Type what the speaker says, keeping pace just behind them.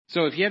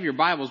So if you have your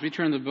Bibles, we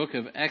turn to the book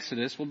of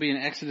Exodus. We'll be in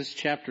Exodus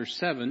chapter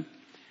 7.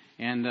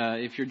 And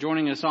if you're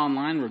joining us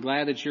online, we're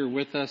glad that you're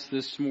with us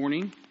this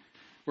morning.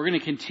 We're going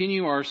to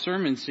continue our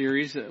sermon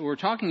series. We're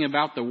talking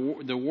about the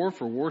war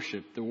for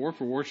worship. The war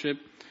for worship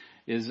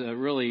is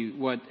really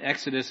what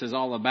Exodus is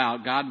all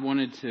about. God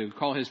wanted to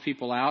call his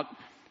people out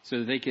so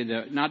that they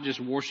could not just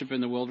worship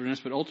in the wilderness,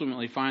 but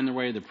ultimately find their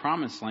way to the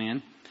promised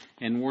land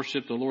and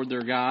worship the Lord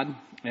their God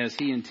as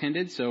he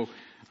intended. So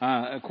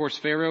of course,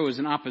 Pharaoh is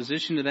in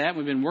opposition to that.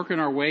 We've been working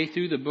our way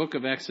through the book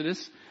of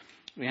Exodus,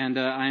 and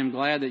I am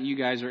glad that you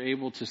guys are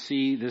able to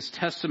see this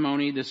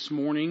testimony this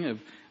morning of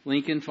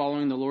Lincoln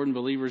following the Lord and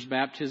believer's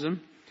baptism.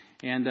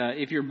 And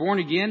if you're born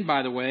again,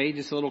 by the way,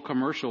 just a little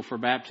commercial for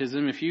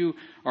baptism. If you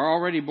are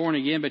already born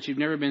again, but you've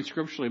never been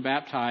scripturally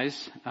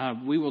baptized,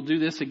 we will do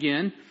this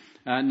again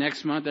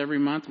next month. Every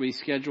month we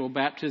schedule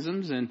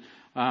baptisms, and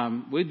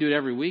we'd do it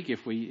every week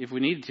if we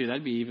needed to.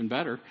 That'd be even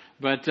better.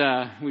 But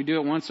we do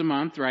it once a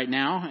month right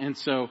now. And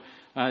so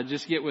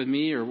just get with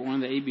me or one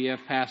of the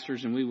ABF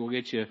pastors, and we will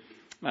get you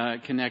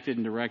connected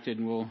and directed,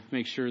 and we'll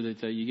make sure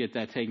that you get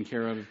that taken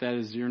care of if that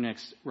is your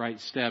next right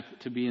step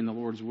to be in the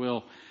Lord's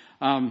will.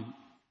 And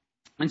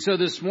so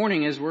this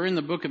morning, as we're in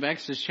the book of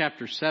Exodus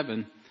chapter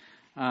 7,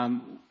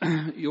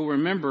 you'll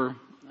remember,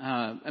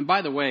 and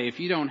by the way, if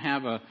you don't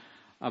have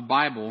a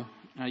Bible,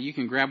 you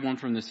can grab one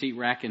from the seat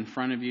rack in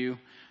front of you.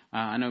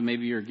 I know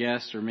maybe you're a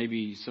guest or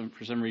maybe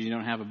for some reason you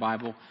don't have a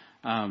Bible.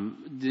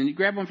 Then you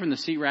grab one from the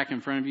seat rack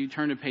in front of you,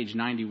 turn to page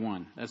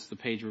 91. That's the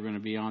page we're going to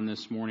be on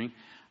this morning.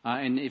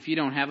 And if you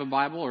don't have a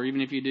Bible, or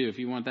even if you do, if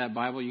you want that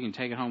Bible, you can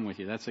take it home with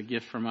you. That's a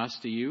gift from us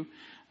to you.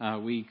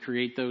 We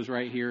create those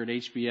right here at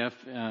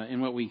HBF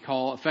in what we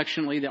call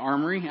affectionately the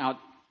Armory out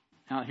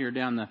here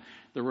down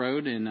the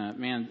road. And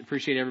man,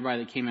 appreciate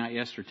everybody that came out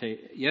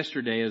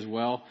yesterday as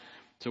well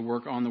to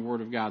work on the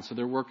Word of God. So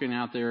they're working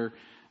out there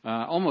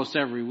almost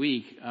every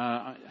week.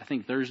 I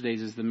think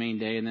Thursdays is the main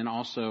day, and then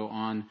also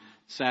on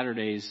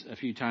Saturdays a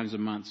few times a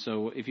month.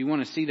 So if you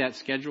want to see that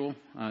schedule,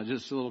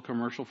 just a little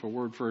commercial for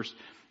Word First,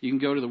 you can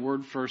go to the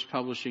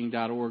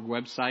wordfirstpublishing.org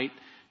website.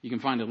 You can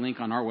find a link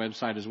on our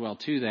website as well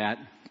to that.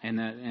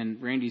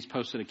 And Randy's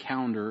posted a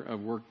calendar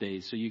of work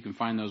days, so you can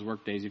find those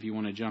work days if you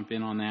want to jump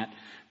in on that.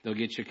 They'll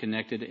get you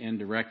connected and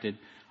directed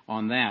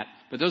on that.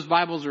 But those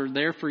Bibles are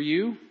there for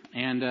you.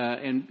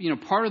 And you know,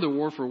 part of the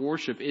war for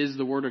worship is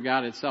the Word of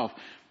God itself.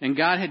 And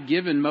God had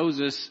given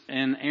Moses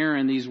and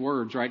Aaron these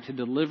words, right, to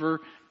deliver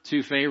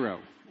to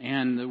Pharaoh.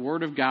 And the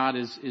Word of God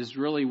is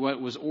really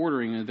what was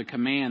ordering the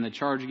command, the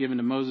charge given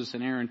to Moses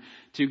and Aaron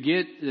to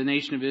get the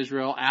nation of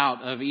Israel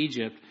out of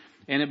Egypt.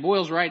 And it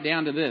boils right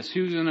down to this: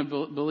 who's going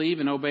to believe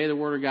and obey the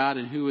Word of God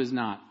and who is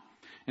not?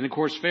 And of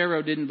course,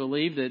 Pharaoh didn't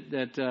believe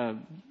that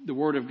the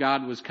Word of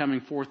God was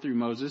coming forth through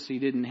Moses. He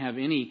didn't have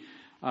any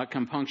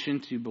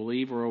compunction to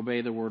believe or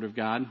obey the Word of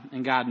God,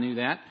 and God knew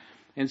that.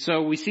 And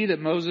so we see that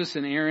Moses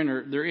and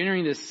Aaron they're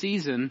entering this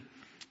season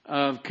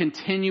of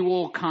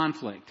continual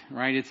conflict,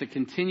 right? It's a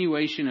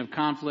continuation of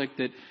conflict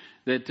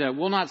that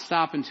will not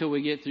stop until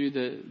we get through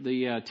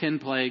the 10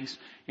 plagues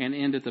and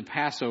end at the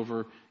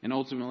Passover. And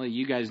ultimately,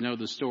 you guys know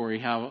the story,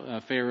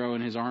 how Pharaoh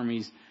and his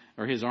army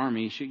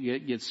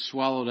gets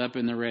swallowed up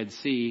in the Red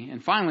Sea.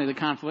 And finally, the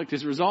conflict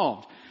is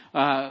resolved.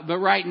 But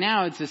right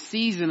now, it's a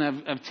season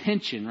of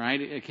tension, right?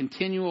 A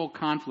continual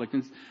conflict.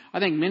 And I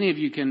think many of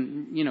you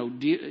can,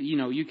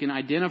 you can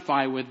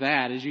identify with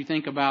that as you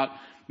think about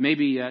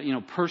maybe,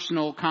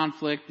 personal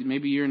conflict.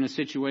 Maybe you're in a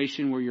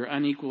situation where you're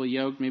unequally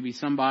yoked. Maybe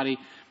somebody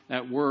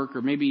at work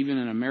or maybe even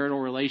in a marital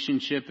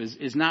relationship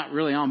is not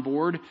really on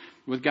board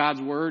with God's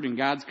Word and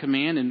God's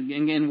command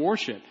and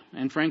worship.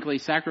 And frankly,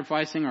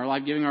 sacrificing our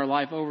life, giving our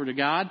life over to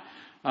God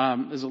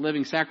as a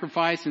living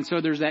sacrifice. And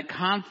so there's that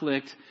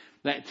conflict,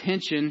 that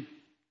tension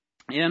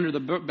under the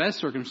best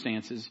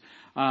circumstances.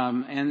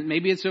 And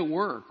maybe it's at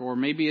work or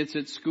maybe it's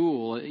at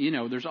school.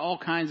 There's all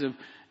kinds of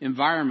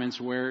environments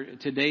where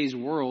today's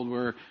world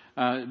where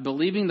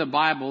believing the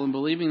Bible and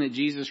believing that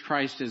Jesus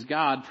Christ is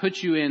God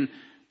puts you in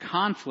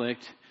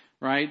conflict,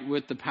 right,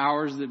 with the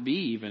powers that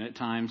be even at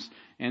times.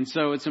 And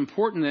so it's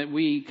important that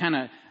we kind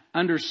of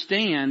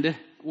understand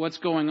what's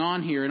going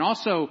on here and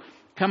also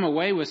come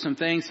away with some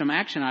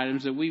action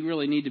items that we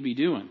really need to be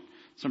doing.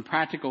 Some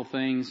practical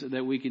things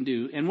that we can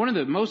do. And one of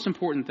the most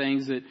important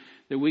things that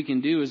we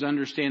can do is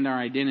understand our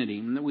identity.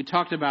 And we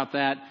talked about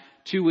that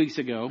 2 weeks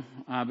ago,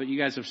 but you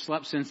guys have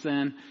slept since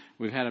then.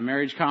 We've had a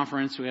marriage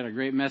conference. We had a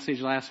great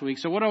message last week.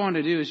 So what I want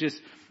to do is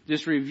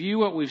just review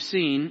what we've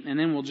seen, and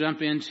then we'll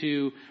jump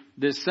into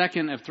the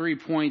second of 3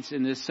 points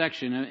in this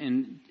section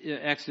in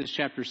Exodus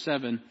chapter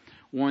 7,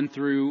 1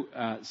 through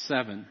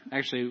 7.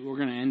 Actually, we're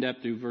going to end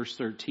up through verse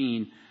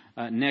 13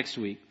 next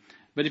week.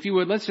 But if you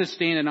would, let's just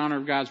stand in honor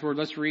of God's Word.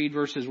 Let's read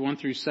verses 1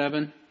 through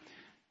 7.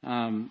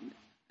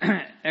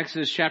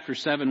 Exodus chapter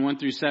 7, 1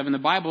 through 7. The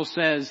Bible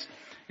says,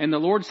 "And the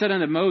Lord said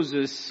unto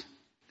Moses,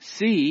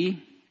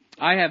 See,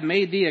 I have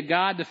made thee a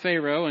god to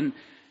Pharaoh, and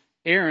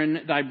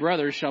Aaron thy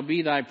brother shall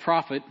be thy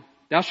prophet.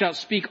 Thou shalt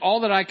speak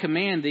all that I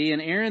command thee,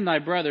 and Aaron thy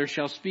brother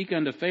shall speak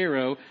unto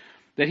Pharaoh,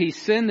 that he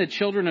send the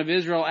children of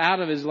Israel out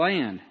of his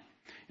land.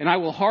 And I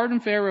will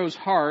harden Pharaoh's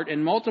heart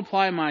and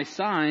multiply my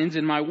signs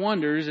and my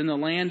wonders in the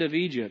land of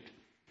Egypt.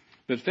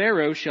 But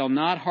Pharaoh shall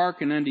not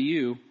hearken unto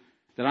you,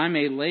 that I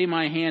may lay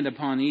my hand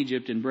upon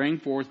Egypt and bring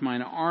forth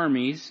mine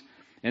armies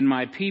and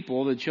my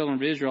people, the children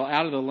of Israel,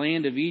 out of the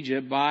land of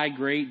Egypt by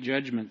great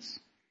judgments.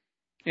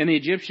 And the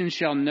Egyptians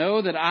shall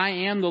know that I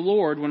am the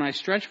Lord when I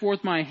stretch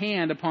forth my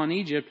hand upon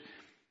Egypt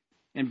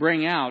and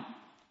bring out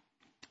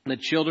the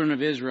children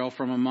of Israel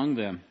from among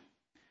them.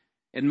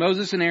 And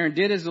Moses and Aaron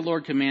did as the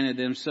Lord commanded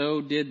them,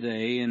 so did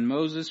they. And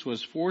Moses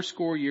was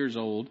 80 years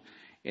old,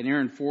 and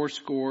Aaron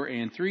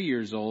 83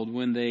 years old,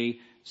 when they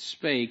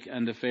spake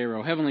unto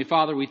Pharaoh. Heavenly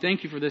Father, we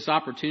thank you for this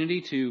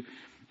opportunity to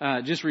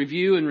just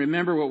review and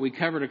remember what we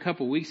covered a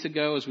couple weeks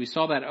ago as we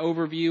saw that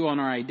overview on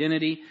our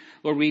identity.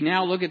 Lord, we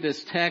now look at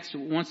this text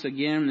once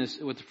again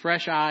with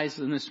fresh eyes,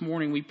 and this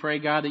morning we pray,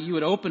 God, that you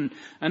would open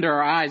under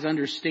our eyes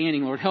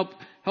understanding. Lord,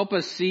 help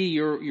us see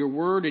your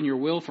word and your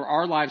will for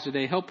our lives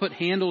today. Help put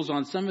handles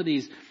on some of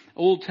these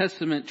Old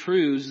Testament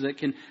truths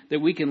that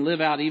we can live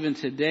out even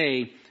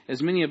today,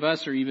 as many of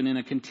us are even in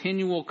a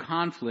continual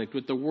conflict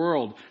with the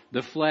world,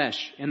 the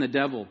flesh, and the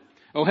devil.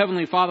 Oh,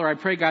 Heavenly Father, I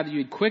pray, God, that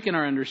you would quicken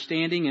our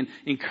understanding and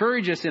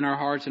encourage us in our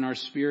hearts and our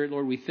spirit.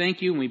 Lord, we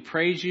thank you and we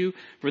praise you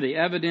for the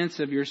evidence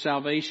of your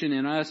salvation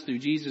in us through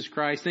Jesus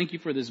Christ. Thank you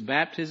for this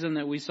baptism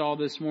that we saw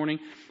this morning.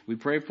 We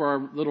pray for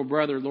our little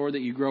brother, Lord,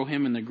 that you grow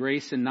him in the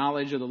grace and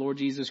knowledge of the Lord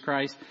Jesus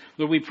Christ.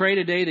 Lord, we pray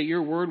today that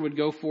your word would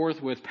go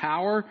forth with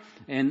power,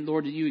 and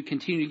Lord, that you would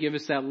continue to give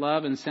us that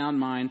love and sound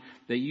mind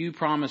that you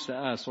promised to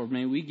us. Lord,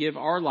 may we give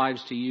our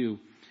lives to you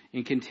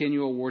in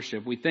continual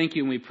worship. We thank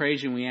you and we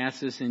praise you, and we ask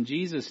this in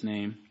Jesus'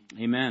 name.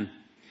 Amen.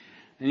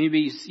 And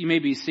you may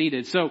be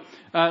seated. So,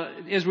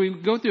 as we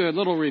go through a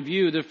little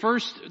review,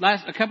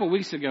 a couple of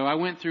weeks ago, I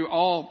went through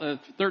all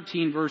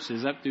 13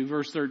 verses up through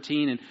verse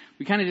 13, and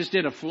we kind of just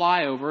did a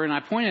flyover, and I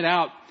pointed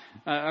out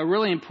a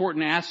really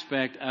important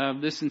aspect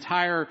of this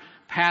entire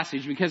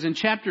passage, because in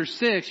chapter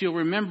 6, you'll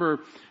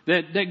remember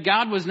that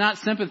God was not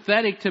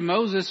sympathetic to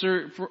Moses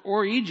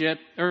or Israel,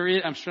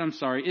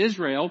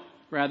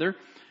 rather,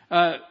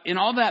 in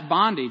all that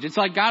bondage. It's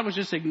like God was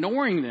just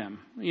ignoring them.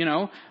 You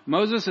know,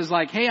 Moses is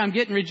like, hey, I'm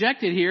getting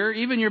rejected here.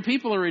 Even your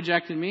people are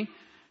rejecting me.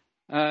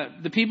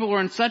 The people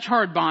were in such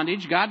hard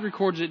bondage. God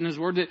records it in his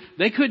word that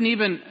they couldn't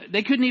even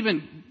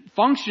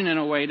function in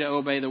a way to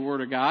obey the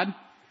word of God.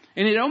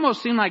 And it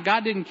almost seemed like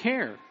God didn't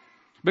care.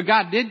 But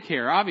God did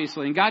care,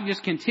 obviously. And God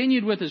just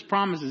continued with his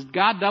promises.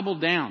 God doubled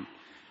down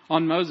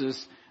on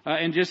Moses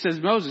and just says,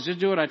 Moses, just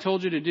do what I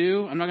told you to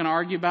do. I'm not going to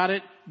argue about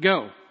it.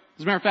 Go.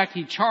 As a matter of fact,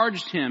 he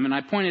charged him, and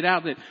I pointed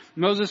out that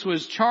Moses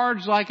was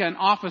charged like an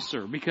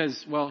officer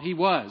because, well, he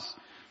was.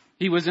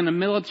 He was in a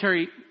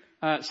military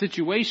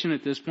situation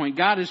at this point.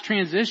 God is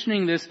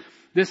transitioning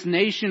this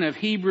nation of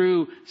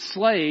Hebrew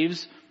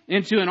slaves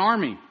into an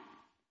army.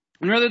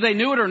 And whether they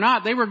knew it or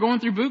not, they were going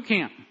through boot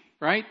camp,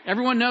 right?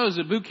 Everyone knows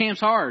that boot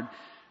camp's hard,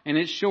 and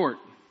it's short.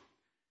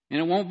 And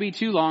it won't be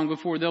too long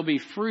before they'll be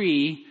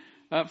free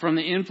from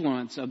the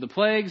influence of the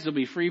plagues. They'll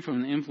be free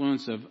from the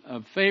influence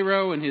of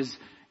Pharaoh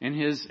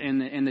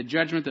and the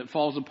judgment that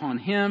falls upon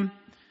him.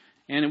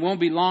 And it won't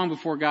be long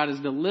before God is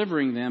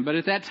delivering them. But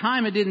at that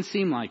time, it didn't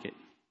seem like it.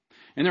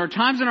 And there are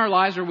times in our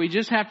lives where we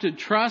just have to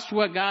trust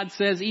what God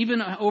says,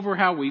 even over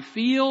how we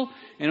feel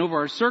and over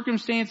our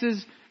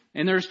circumstances.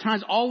 And there's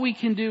times all we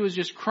can do is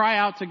just cry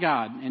out to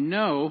God and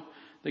know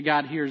that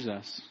God hears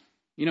us.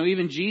 You know,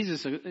 even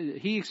Jesus,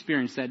 he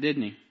experienced that,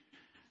 didn't he?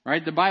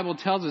 Right? The Bible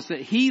tells us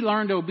that he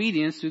learned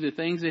obedience through the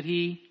things that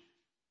he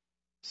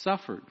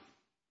suffered.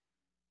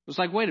 It's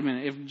like, wait a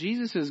minute, if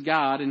Jesus is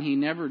God and he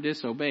never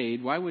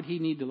disobeyed, why would he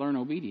need to learn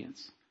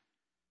obedience?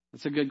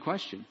 That's a good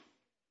question.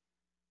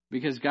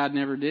 Because God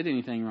never did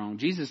anything wrong.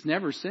 Jesus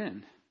never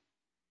sinned.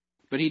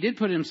 But he did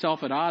put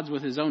himself at odds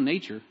with his own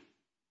nature,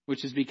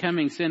 which is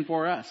becoming sin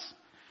for us.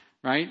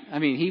 Right? I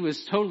mean, he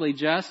was totally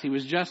just. He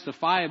was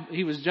justified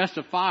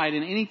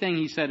in anything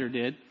he said or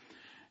did.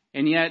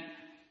 And yet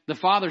the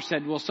Father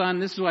said, well, son,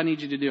 this is what I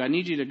need you to do. I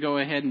need you to go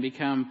ahead and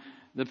become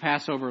the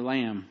Passover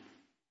lamb.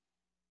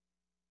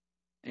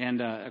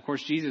 And, of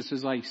course, Jesus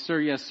is like, sir,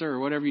 yes, sir,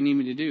 whatever you need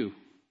me to do.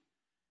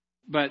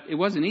 But it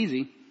wasn't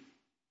easy,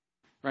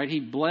 right?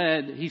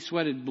 He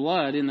sweated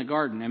blood in the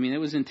garden. I mean, it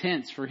was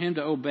intense for him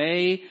to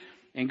obey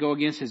and go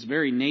against his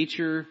very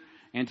nature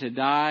and to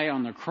die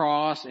on the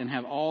cross and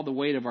have all the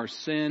weight of our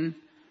sin,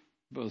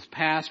 both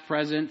past,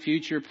 present,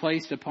 future,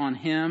 placed upon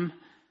him,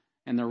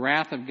 and the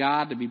wrath of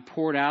God to be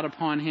poured out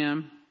upon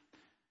him.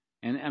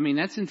 And, I mean,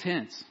 that's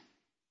intense.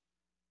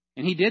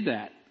 And he did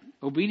that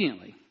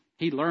obediently.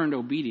 He learned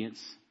obedience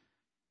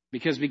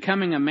because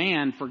becoming a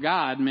man for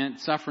God meant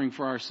suffering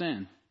for our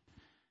sin.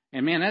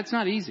 And man, that's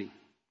not easy.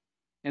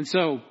 And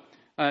so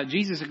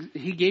Jesus,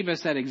 he gave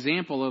us that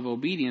example of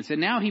obedience.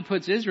 And now he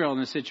puts Israel in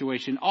a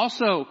situation.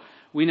 Also,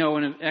 we know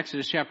in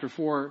Exodus chapter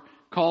 4,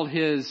 called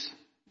his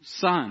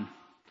son.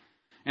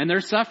 And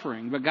they're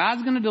suffering. But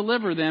God's going to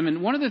deliver them.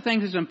 And one of the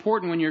things that's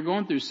important when you're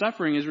going through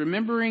suffering is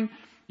remembering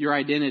your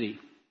identity.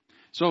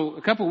 So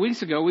a couple of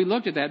weeks ago, we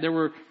looked at that. There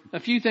were a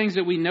few things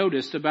that we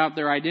noticed about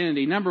their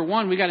identity. Number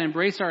one, we got to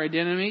embrace our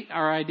identity,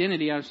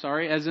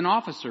 as an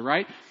officer,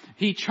 right?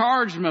 He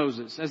charged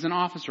Moses as an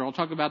officer. I'll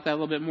talk about that a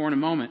little bit more in a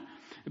moment.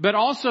 But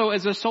also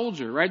as a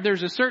soldier, right?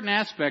 There's a certain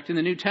aspect in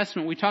the New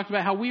Testament. We talked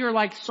about how we are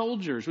like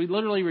soldiers. We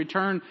literally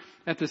return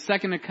at the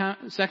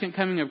second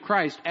coming of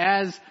Christ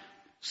as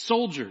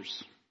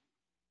soldiers.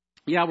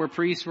 Yeah, we're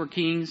priests, we're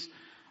kings.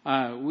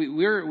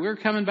 We're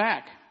coming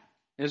back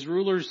as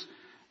rulers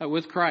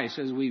with Christ,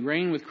 as we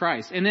reign with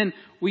Christ. And then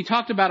we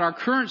talked about our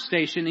current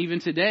station even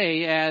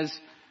today as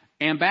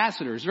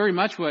ambassadors. Very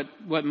much what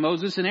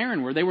Moses and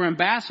Aaron were. They were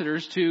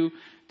ambassadors to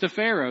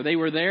Pharaoh. They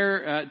were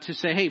there to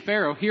say, hey,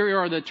 Pharaoh, here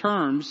are the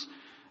terms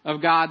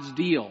of God's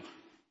deal.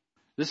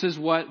 This is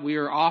what we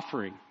are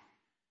offering.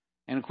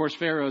 And of course,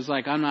 Pharaoh's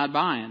like, I'm not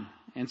buying.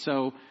 And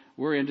so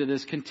we're into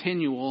this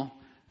continual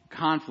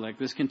conflict,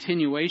 this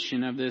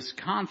continuation of this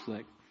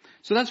conflict.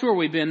 So that's where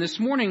we've been. This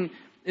morning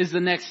is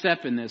the next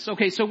step in this.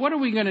 Okay, so what are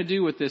we going to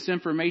do with this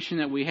information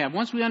that we have?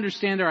 Once we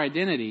understand our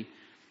identity,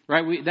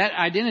 right, that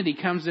identity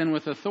comes in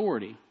with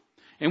authority.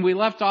 And we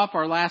left off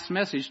our last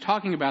message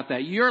talking about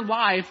that. Your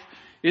life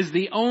is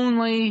the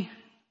only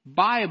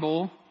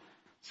Bible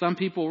some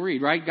people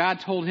read, right?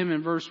 God told him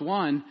in verse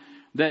 1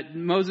 that,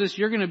 Moses,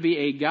 you're going to be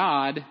a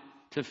God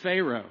to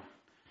Pharaoh.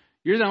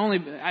 You're the only,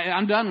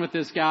 I'm done with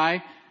this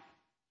guy.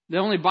 The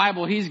only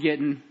Bible he's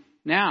getting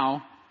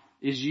now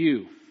is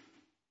you.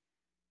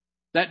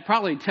 That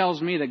probably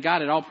tells me that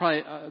God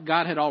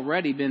had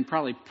already been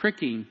probably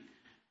pricking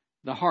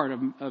the heart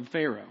of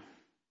Pharaoh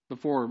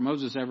before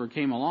Moses ever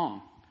came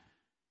along.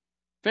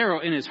 Pharaoh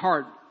in his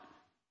heart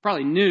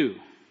probably knew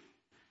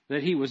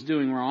that he was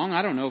doing wrong.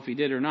 I don't know if he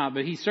did or not,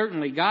 but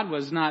God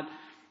was not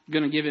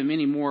going to give him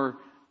any more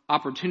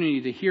opportunity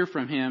to hear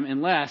from him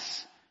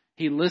unless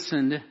he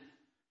listened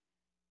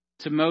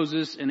to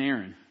Moses and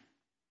Aaron.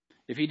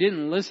 If he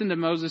didn't listen to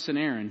Moses and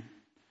Aaron,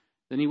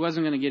 then he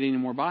wasn't going to get any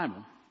more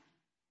Bible.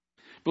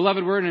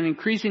 Beloved, we're in an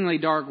increasingly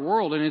dark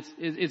world, and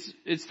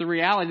it's the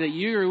reality that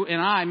you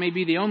and I may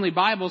be the only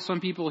Bible some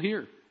people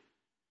hear.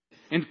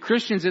 And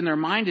Christians in their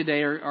mind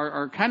today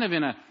are kind of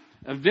in a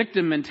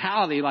victim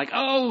mentality, like,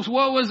 oh,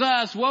 woe is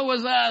us,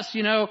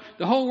 the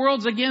whole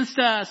world's against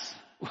us.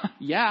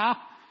 Yeah,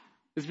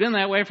 it's been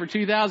that way for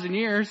 2,000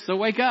 years, so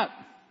wake up.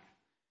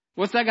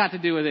 What's that got to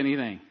do with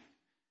anything?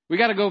 We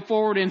got to go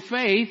forward in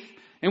faith,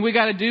 and we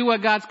got to do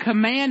what God's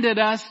commanded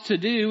us to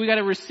do. We got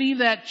to receive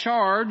that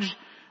charge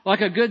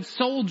like a good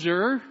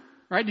soldier,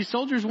 right? Do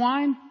soldiers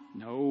whine?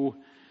 No.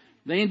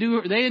 They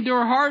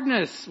endure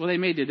hardness. Well, they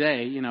may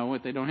today,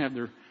 if they don't have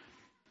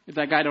if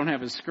that guy don't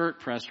have his skirt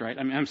pressed right.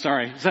 I'm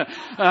sorry. So,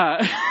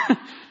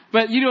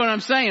 but you know what I'm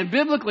saying?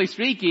 Biblically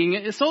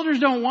speaking, soldiers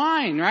don't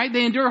whine, right?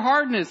 They endure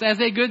hardness as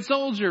a good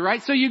soldier,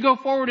 right? So you go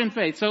forward in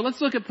faith. So let's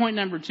look at point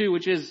number 2,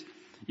 which is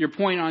your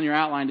point on your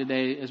outline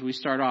today as we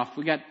start off.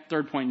 We got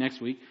third point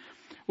next week.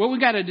 What we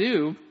got to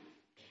do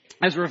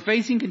as we're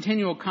facing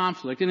continual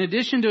conflict, in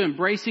addition to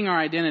embracing our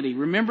identity,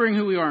 remembering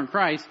who we are in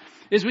Christ,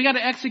 is we got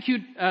to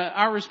execute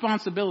our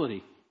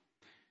responsibility.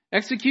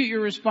 Execute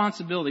your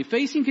responsibility.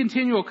 Facing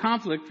continual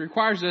conflict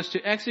requires us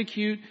to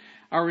execute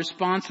our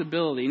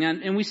responsibility. Now,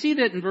 and we see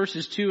that in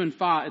verses 2 and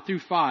 5 through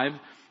 5.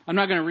 I'm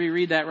not going to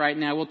reread that right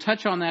now. We'll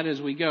touch on that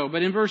as we go.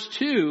 But in verse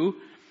 2,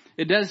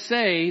 it does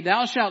say,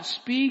 thou shalt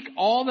speak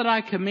all that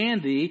I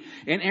command thee,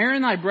 and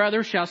Aaron thy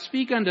brother shall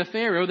speak unto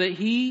Pharaoh that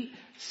he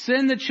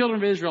send the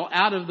children of Israel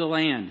out of the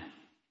land.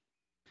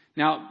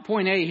 Now,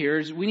 point A here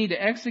is we need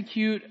to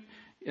execute,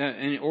 we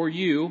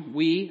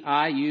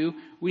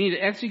need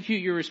to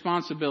execute your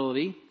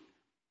responsibility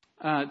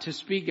to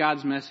speak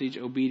God's message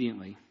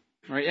obediently.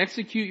 Right?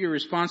 Execute your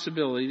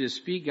responsibility to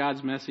speak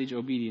God's message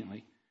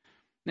obediently.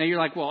 Now you're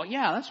like, well,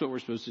 yeah, that's what we're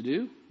supposed to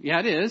do. Yeah,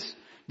 it is.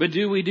 But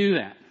do we do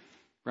that?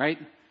 Right?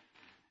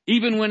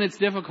 Even when it's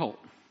difficult.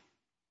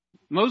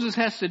 Moses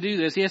has to do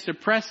this. He has to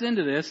press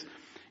into this.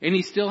 And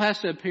he still has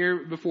to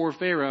appear before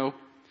Pharaoh,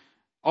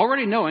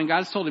 already knowing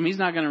God's told him he's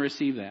not going to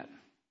receive that.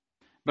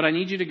 But I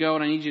need you to go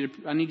and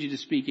I need you to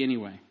speak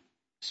anyway.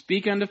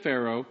 Speak unto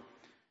Pharaoh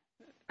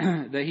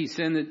that he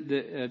send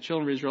the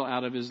children of Israel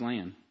out of his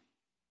land.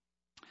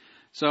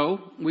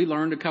 So we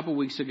learned a couple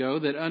weeks ago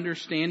that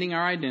understanding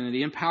our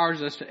identity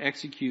empowers us to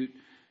execute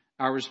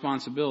our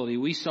responsibility.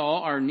 We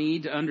saw our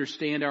need to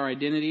understand our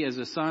identity as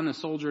a son, a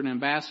soldier, an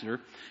ambassador.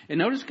 And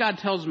notice God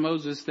tells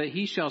Moses that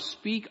he shall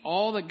speak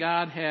all that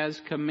God has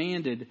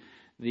commanded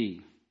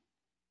thee.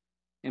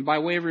 And by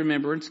way of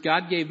remembrance,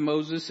 God gave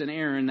Moses and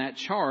Aaron that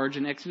charge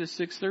in Exodus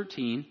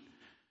 6:13,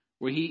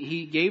 where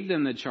he gave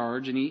them the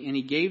charge, and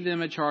he gave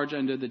them a charge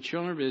unto the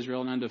children of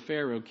Israel and unto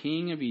Pharaoh,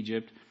 king of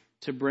Egypt,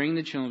 to bring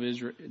the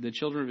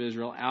children of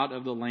Israel out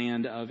of the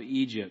land of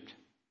Egypt.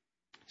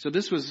 So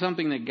this was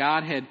something that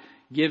God had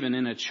given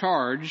in a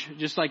charge,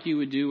 just like you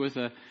would do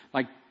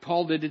like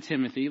Paul did to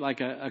Timothy,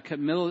 like a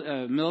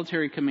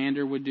military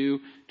commander would do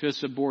to a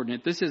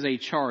subordinate. This is a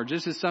charge.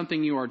 This is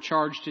something you are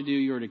charged to do.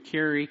 You are to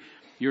carry.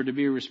 You are to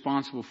be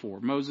responsible for.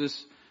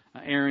 Moses,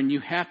 Aaron, you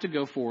have to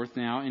go forth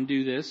now and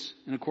do this.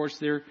 And of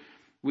course,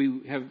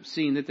 we have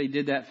seen that they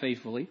did that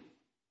faithfully.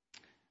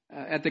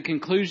 At the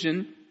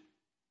conclusion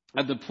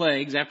of the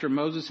plagues, after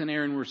Moses and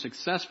Aaron were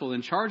successful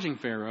in charging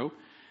Pharaoh,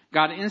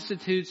 God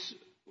institutes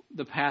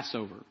the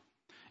Passover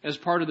as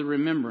part of the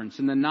remembrance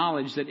and the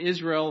knowledge that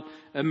Israel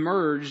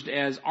emerged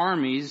as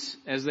armies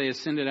as they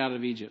ascended out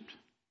of Egypt.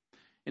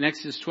 In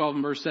Exodus 12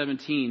 and verse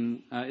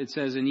 17, it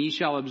says, "And ye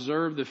shall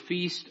observe the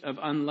feast of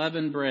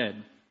unleavened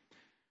bread.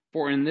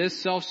 For in this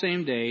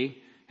selfsame day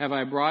have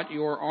I brought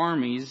your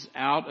armies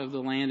out of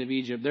the land of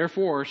Egypt.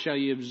 Therefore shall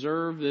ye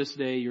observe this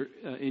day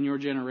in your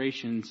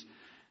generations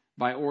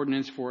by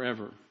ordinance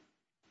forever."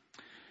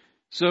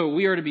 So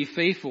we are to be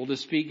faithful to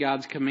speak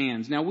God's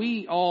commands. Now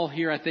we all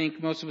here, I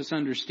think most of us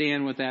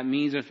understand what that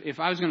means. If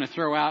I was going to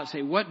throw out,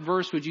 say, what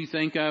verse would you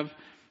think of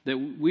that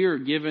we are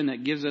given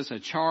that gives us a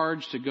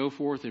charge to go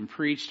forth and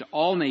preach to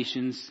all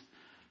nations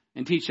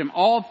and teach them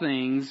all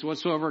things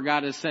whatsoever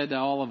God has said to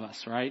all of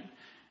us, right?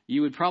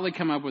 You would probably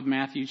come up with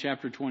Matthew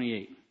chapter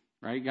 28,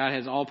 right? God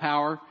has all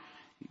power.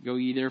 Go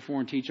ye therefore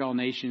and teach all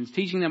nations,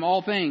 teaching them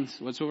all things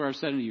whatsoever I've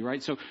said unto you,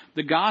 right? So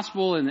the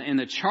gospel and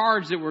the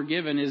charge that we're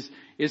given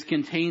is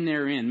contained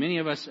therein. Many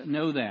of us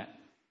know that.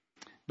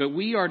 But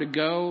we are to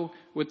go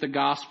with the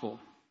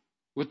gospel,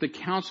 with the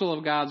counsel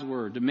of God's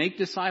word, to make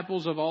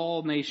disciples of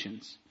all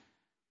nations.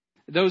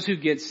 Those who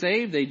get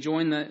saved, they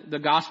join the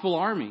gospel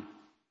army.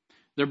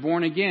 They're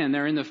born again.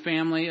 They're in the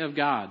family of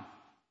God.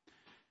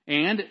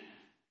 And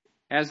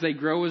as they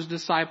grow as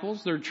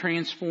disciples, they're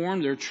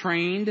transformed, they're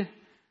trained,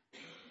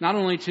 not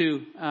only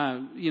to,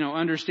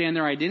 understand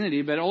their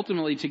identity, but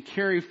ultimately to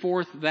carry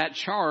forth that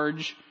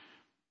charge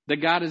that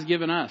God has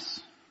given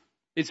us.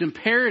 It's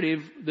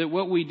imperative that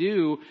what we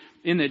do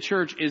in the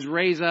church is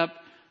raise up,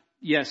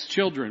 yes,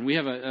 children. We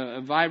have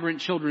a vibrant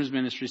children's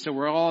ministry, so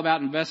we're all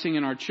about investing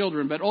in our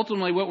children, but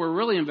ultimately what we're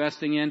really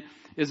investing in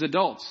is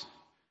adults,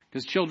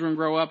 because children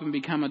grow up and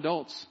become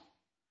adults,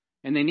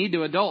 and they need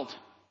to adult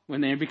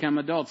when they become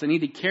adults. They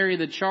need to carry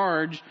the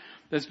charge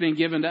that's been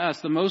given to us.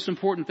 The most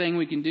important thing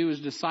we can do is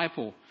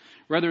disciple.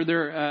 Whether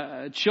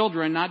they're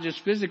children, not just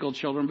physical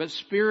children, but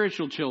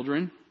spiritual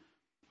children.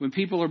 When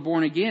people are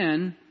born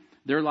again,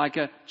 they're like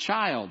a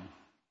child.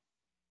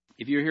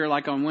 If you're here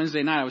like on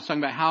Wednesday night, I was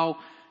talking about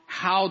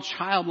how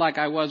childlike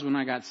I was when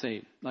I got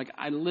saved. Like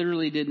I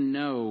literally didn't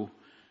know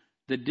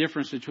the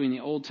difference between the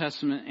Old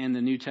Testament and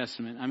the New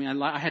Testament. I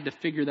mean, I had to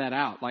figure that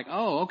out. Like,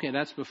 oh, okay,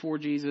 that's before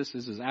Jesus.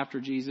 This is after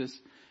Jesus.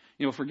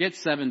 Forget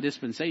 7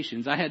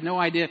 dispensations. I had no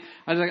idea.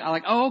 I was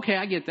like, oh, okay,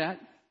 I get that.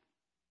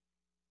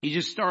 You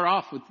just start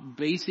off with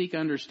basic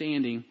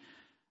understanding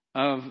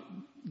of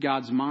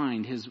God's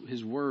mind,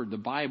 His Word, the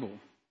Bible.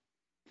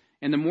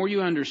 And the more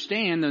you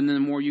understand, then the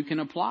more you can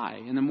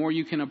apply. And the more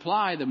you can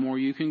apply, the more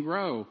you can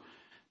grow.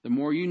 The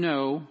more you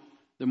know,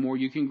 the more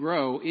you can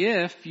grow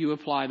if you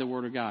apply the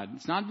Word of God.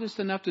 It's not just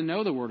enough to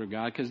know the Word of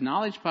God, because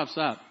knowledge puffs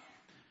up,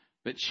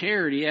 but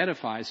charity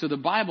edifies. So the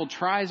Bible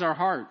tries our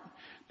heart.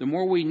 The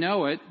more we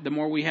know it, the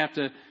more we have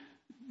to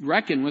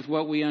reckon with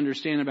what we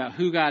understand about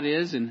who God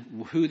is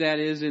and who that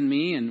is in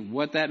me and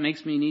what that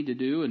makes me need to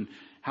do and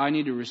how I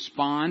need to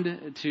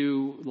respond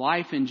to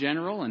life in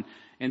general.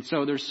 And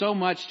so there's so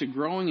much to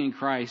growing in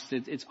Christ.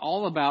 It's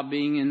all about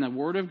being in the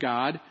Word of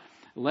God,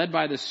 led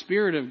by the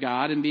Spirit of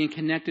God, and being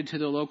connected to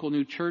the local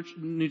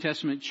New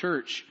Testament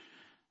church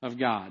of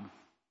God.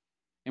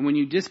 And when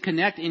you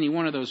disconnect any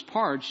one of those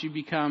parts, you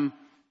become,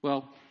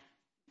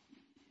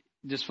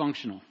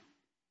 dysfunctional.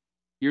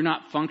 You're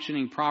not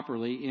functioning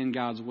properly in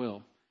God's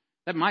will.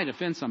 That might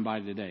offend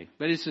somebody today,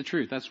 but it's the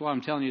truth. That's why I'm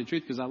telling you the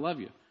truth, because I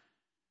love you.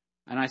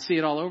 And I see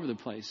it all over the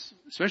place,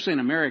 especially in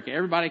America.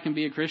 Everybody can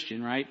be a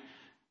Christian, right?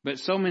 But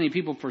so many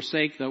people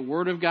forsake the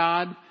Word of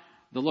God,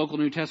 the local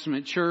New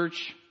Testament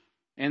church,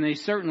 and they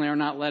certainly are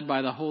not led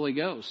by the Holy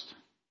Ghost.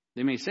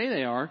 They may say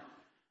they are,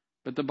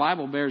 but the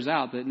Bible bears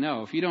out that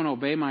no, if you don't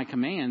obey my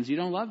commands, you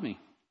don't love me.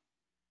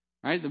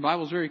 Right? The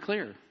Bible's very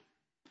clear.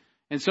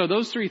 And so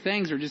those 3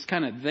 things are just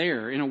kind of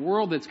there. In a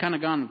world that's kind of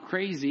gone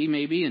crazy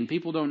maybe and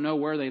people don't know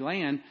where they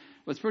land,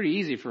 well, it's pretty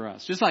easy for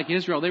us. Just like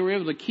Israel, they were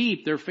able to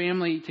keep their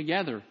family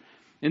together.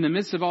 In the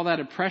midst of all that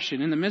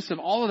oppression, in the midst of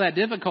all of that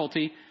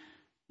difficulty,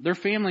 their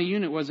family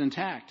unit was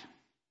intact.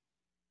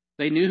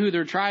 They knew who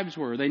their tribes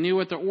were. They knew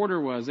what the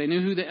order was. They knew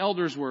who the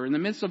elders were. In the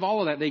midst of all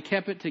of that, they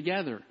kept it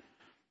together.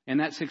 And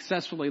that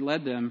successfully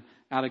led them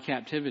out of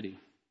captivity.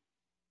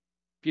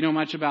 If you know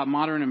much about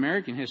modern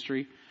American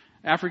history,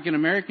 African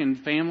American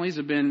families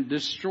have been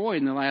destroyed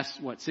in the last,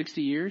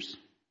 60 years?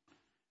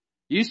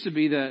 Used to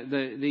be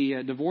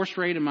the divorce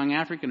rate among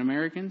African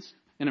Americans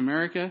in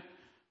America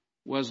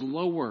was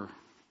lower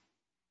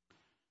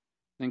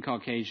than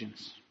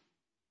Caucasians.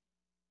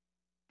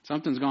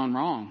 Something's gone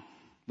wrong.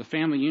 The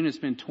family unit's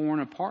been torn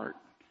apart.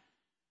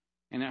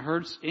 And it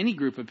hurts any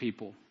group of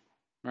people,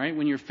 right?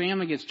 When your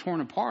family gets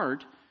torn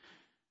apart,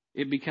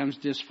 it becomes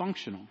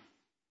dysfunctional.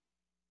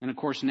 And of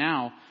course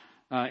now,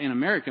 in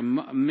America,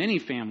 many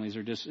families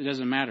are just, it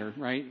doesn't matter,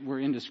 right? We're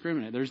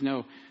indiscriminate. There's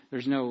no,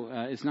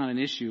 it's not an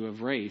issue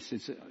of race.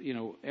 It's,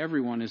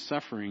 everyone is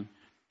suffering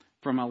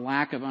from a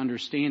lack of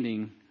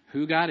understanding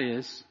who God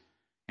is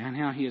and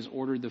how He has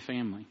ordered the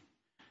family.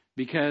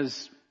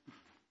 Because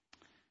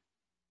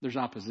there's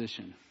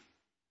opposition.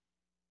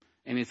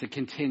 And it's a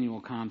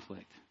continual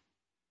conflict.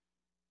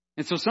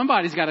 And so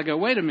somebody's got to go,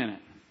 wait a minute.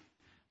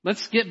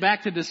 Let's get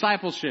back to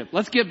discipleship.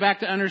 Let's get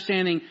back to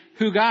understanding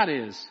who God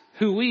is,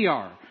 who we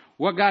are,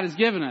 what God has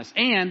given us,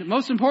 and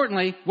most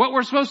importantly, what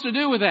we're supposed to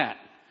do with that.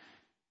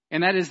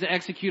 And that is to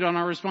execute on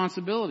our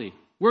responsibility.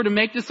 We're to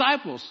make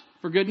disciples,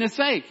 for goodness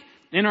sake,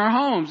 in our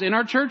homes, in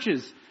our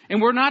churches. And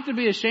we're not to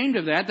be ashamed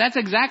of that. That's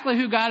exactly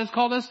who God has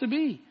called us to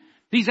be.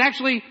 He's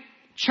actually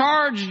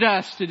charged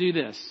us to do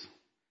this.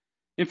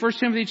 In 1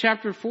 Timothy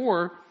chapter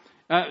 4,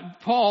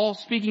 Paul,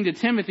 speaking to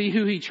Timothy,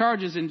 who he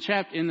charges in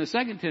the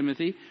 2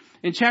 Timothy,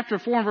 in chapter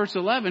 4 and verse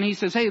 11, he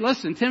says, hey,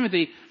 listen,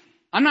 Timothy,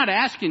 I'm not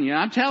asking you,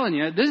 I'm telling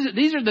you,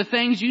 these are the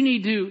things you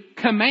need to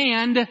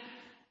command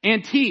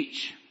and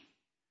teach.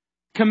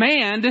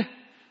 Command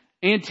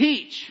and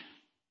teach.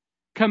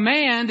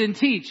 Command and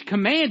teach.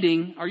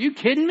 Commanding, are you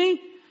kidding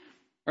me?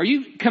 Are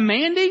you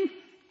commanding?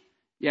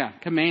 Yeah,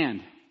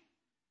 command.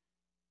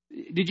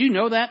 Did you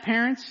know that,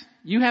 parents?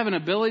 You have an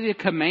ability to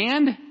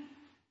command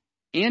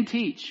and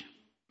teach.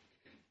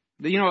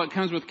 You know what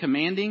comes with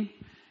commanding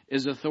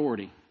is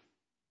authority.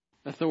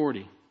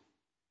 Authority.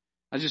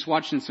 I was just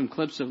watching some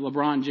clips of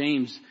LeBron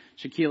James.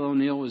 Shaquille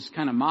O'Neal was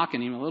kind of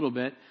mocking him a little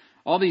bit.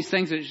 All these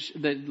things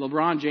that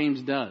LeBron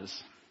James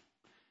does,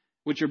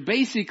 which are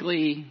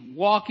basically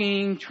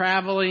walking,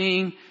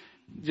 traveling,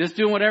 just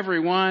doing whatever he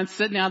wants,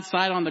 sitting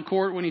outside on the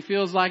court when he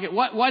feels like it.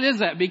 What is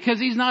that? Because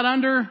he's not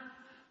under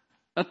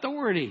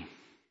authority.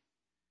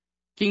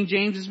 King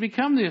James has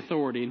become the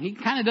authority, and he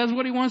kind of does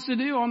what he wants to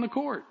do on the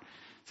court.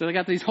 So they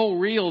got these whole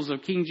reels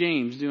of King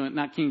James doing,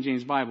 not King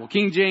James Bible,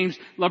 King James,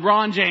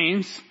 LeBron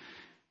James,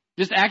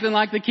 just acting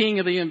like the king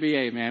of the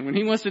NBA, man. When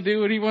he wants to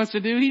do what he wants to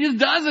do, he just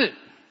does it.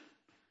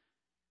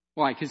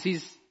 Why? Because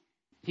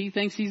he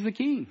thinks he's the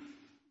king.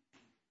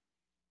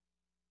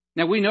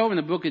 Now we know in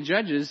the book of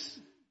Judges,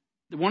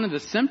 one of the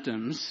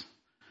symptoms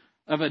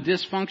of a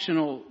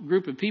dysfunctional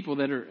group of people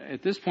that are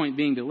at this point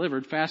being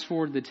delivered, fast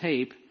forward the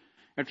tape,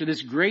 after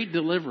this great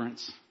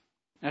deliverance,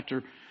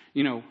 after,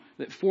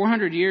 that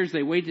 400 years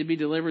they wait to be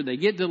delivered, they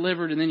get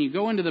delivered, and then you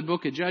go into the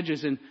book of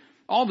Judges, and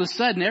all of a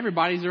sudden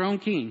everybody's their own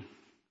king.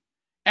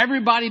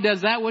 Everybody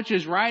does that which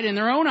is right in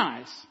their own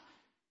eyes.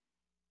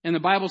 And the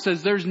Bible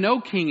says there's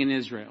no king in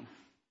Israel.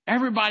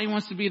 Everybody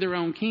wants to be their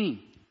own king.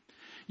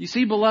 You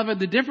see, beloved,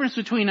 the difference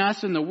between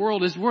us and the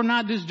world is we're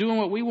not just doing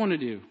what we want to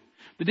do.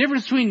 The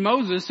difference between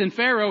Moses and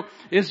Pharaoh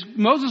is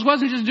Moses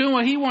wasn't just doing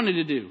what he wanted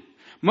to do.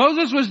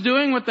 Moses was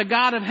doing what the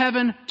God of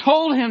heaven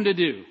told him to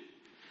do.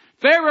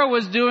 Pharaoh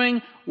was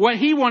doing what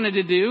he wanted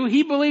to do.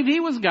 He believed he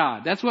was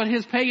God. That's what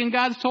his pagan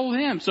gods told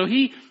him. So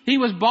he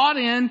was bought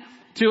in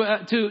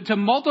to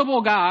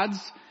multiple gods,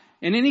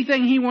 and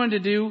anything he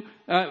wanted to do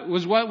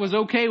was what was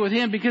okay with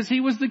him because he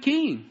was the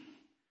king.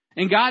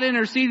 And God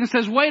intercedes and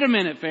says, wait a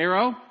minute,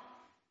 Pharaoh.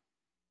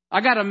 I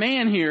got a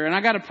man here and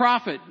I got a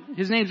prophet.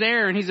 His name's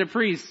Aaron. He's a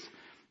priest.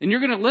 And you're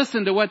going to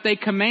listen to what they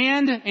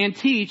command and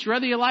teach,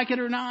 whether you like it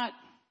or not.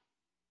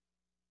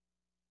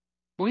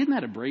 Boy, isn't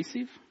that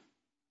abrasive?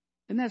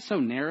 Isn't that so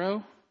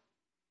narrow?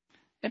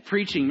 That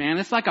preaching, man,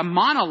 it's like a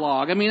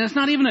monologue. It's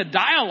not even a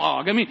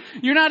dialogue.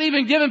 You're not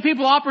even giving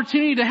people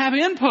opportunity to have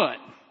input.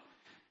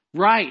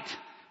 Right.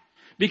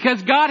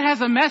 Because God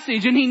has a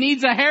message and he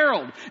needs a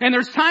herald. And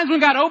there's times when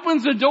God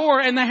opens the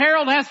door and the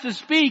herald has to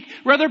speak,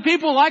 whether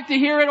people like to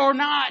hear it or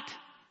not.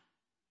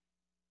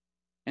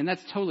 And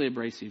that's totally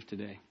abrasive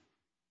today.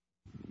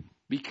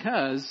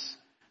 Because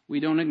we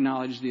don't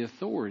acknowledge the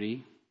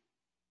authority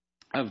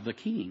of the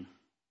king.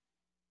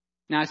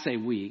 Now I say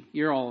we.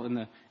 You're all in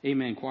the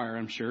amen choir,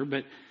 I'm sure.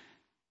 But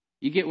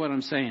you get what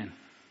I'm saying.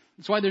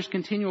 That's why there's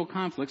continual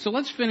conflict. So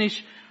let's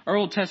finish our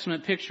Old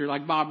Testament picture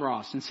like Bob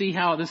Ross and see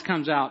how this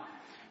comes out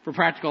for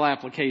practical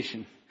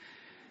application.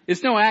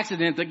 It's no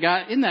accident that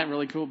God, isn't that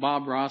really cool,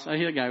 Bob Ross? I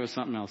hear the guy was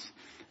something else.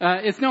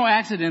 It's no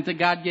accident that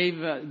God gave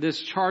this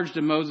charge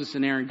to Moses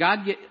and Aaron.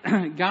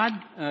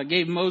 God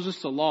gave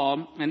Moses the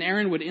law, and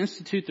Aaron would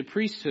institute the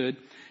priesthood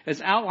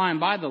as outlined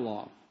by the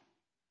law.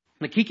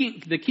 The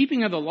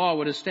keeping of the law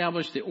would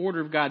establish the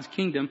order of God's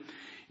kingdom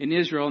in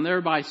Israel and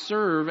thereby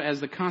serve as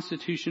the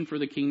constitution for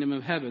the kingdom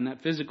of heaven,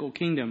 that physical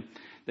kingdom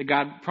that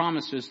God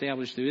promised to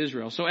establish through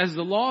Israel. So as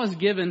the law is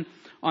given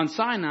on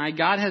Sinai,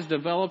 God has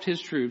developed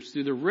his troops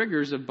through the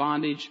rigors of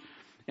bondage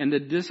and the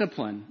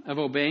discipline of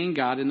obeying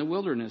God in the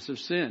wilderness of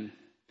sin,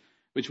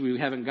 which we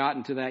haven't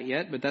gotten to that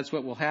yet, but that's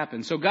what will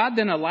happen. So God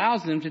then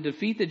allows them to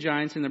defeat the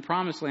giants in the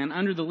promised land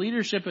under the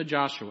leadership of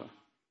Joshua.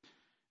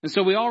 And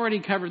so we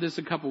already covered this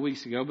a couple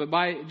weeks ago, but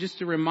just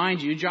to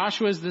remind you,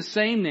 Joshua is the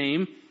same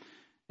name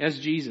as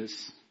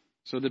Jesus.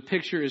 So the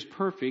picture is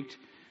perfect,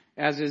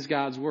 as is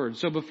God's word.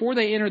 So before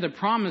they enter the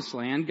promised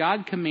land,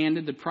 God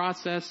commanded the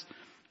process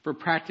for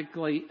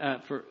practically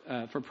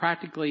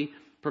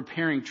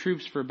preparing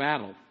troops for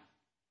battle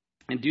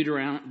in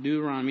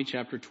Deuteronomy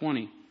chapter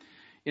 20.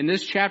 In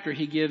this chapter,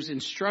 he gives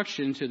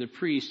instruction to the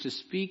priests to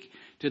speak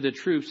to the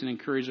troops and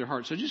encourage their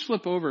hearts. So just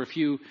flip over a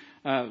few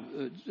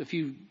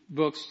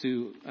books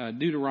to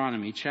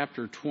Deuteronomy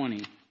chapter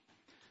 20.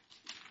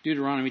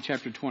 Deuteronomy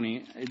chapter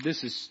 20.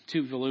 This is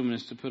too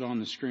voluminous to put on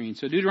the screen.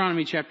 So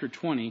Deuteronomy chapter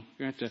 20, you're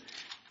going to have to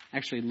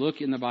actually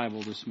look in the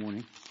Bible this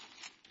morning.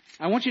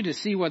 I want you to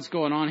see what's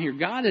going on here.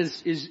 God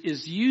is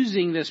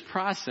using this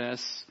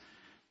process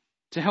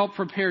to help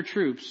prepare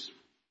troops.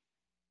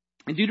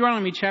 In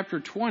Deuteronomy chapter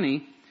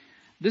 20,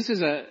 this is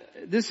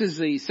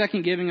the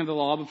second giving of the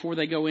law before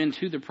they go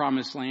into the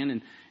promised land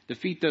and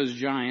defeat those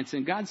giants.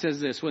 And God says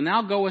this, when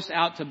thou goest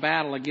out to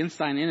battle against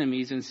thine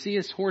enemies and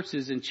seest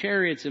horses and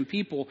chariots and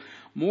people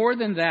more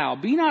than thou,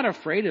 be not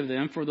afraid of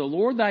them, for the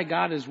Lord thy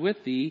God is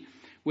with thee,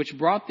 which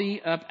brought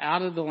thee up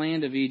out of the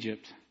land of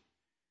Egypt.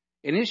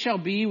 And it shall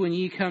be when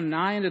ye come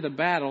nigh into the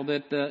battle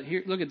that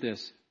here, look at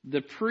this,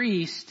 the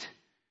priest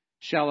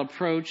shall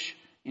approach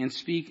and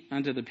speak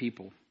unto the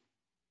people.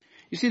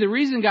 You see, the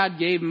reason God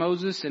gave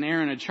Moses and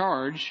Aaron a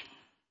charge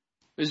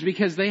is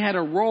because they had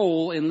a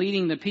role in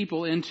leading the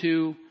people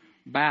into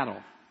battle.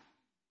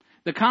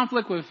 The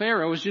conflict with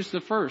Pharaoh was just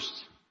the first.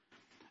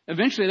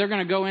 Eventually, they're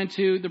going to go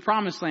into the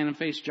promised land and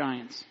face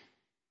giants.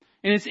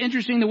 And it's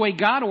interesting the way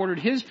God ordered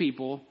his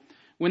people.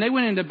 When they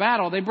went into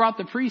battle, they brought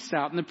the priests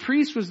out. And the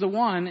priest was the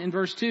one, in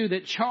verse 2,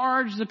 that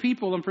charged the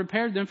people and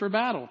prepared them for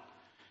battle.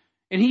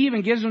 And he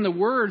even gives them the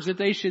words that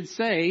they should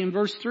say. In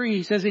verse 3,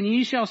 he says, and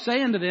ye shall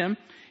say unto them,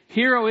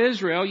 Hear, O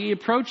Israel, ye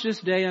approach this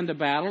day unto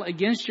battle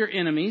against your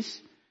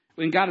enemies.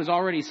 When God has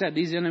already said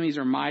these enemies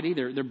are mighty,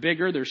 they're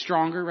bigger, they're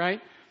stronger,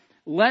 right?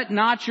 Let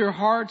not your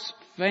hearts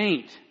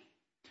faint.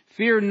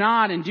 Fear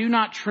not and do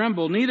not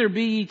tremble, neither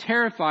be ye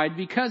terrified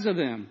because of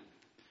them.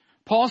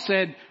 Paul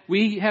said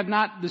we have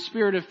not the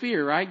spirit of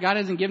fear, right? God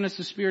hasn't given us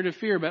the spirit of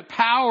fear, but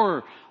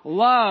power,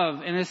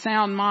 love, and a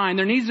sound mind.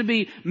 There needs to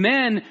be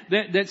men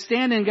that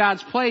stand in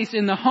God's place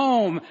in the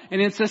home and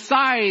in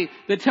society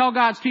that tell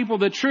God's people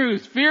the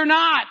truth. Fear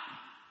not,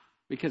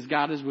 because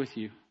God is with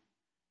you.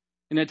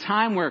 In a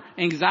time where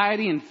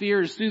anxiety and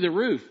fear is through the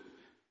roof,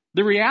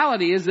 the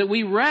reality is that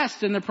we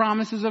rest in the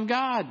promises of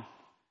God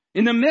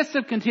in the midst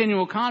of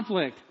continual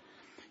conflict.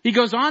 He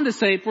goes on to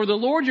say, for the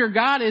Lord your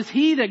God is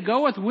he that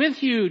goeth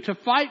with you to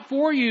fight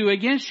for you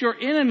against your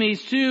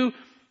enemies to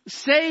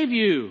save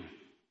you.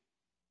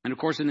 And of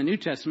course, in the New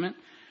Testament,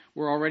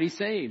 we're already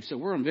saved. So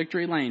we're on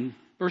victory lane.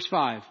 Verse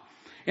 5.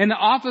 And the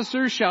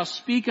officers shall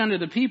speak unto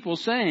the people,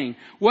 saying,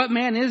 What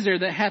man is there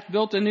that hath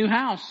built a new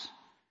house,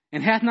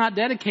 and hath not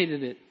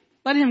dedicated it?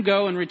 Let him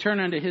go and return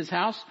unto his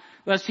house,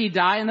 lest he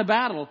die in the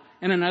battle,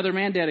 and another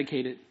man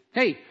dedicate it.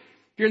 Hey, if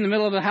you're in the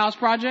middle of a house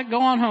project, go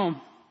on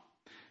home.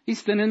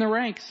 He's thinning the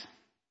ranks.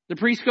 The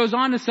priest goes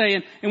on to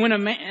say,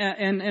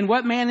 and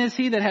what man is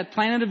he that hath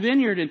planted a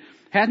vineyard and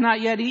hath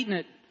not yet eaten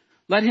it?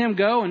 Let him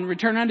go and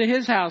return unto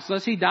his house,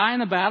 lest he die in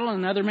the battle and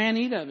another man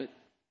eat of it.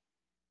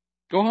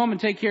 Go home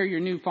and take care of your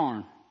new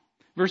farm.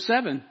 Verse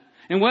 7.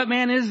 And what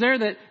man is there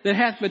that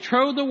hath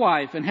betrothed the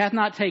wife and hath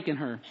not taken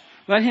her?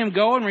 Let him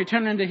go and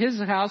return unto his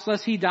house,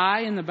 lest he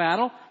die in the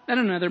battle, and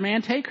another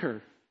man take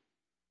her.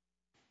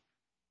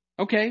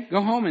 Okay,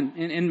 go home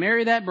and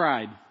marry that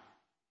bride.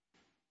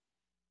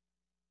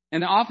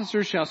 And the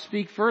officers shall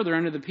speak further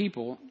unto the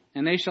people,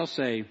 and they shall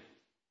say,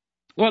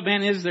 What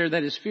man is there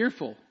that is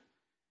fearful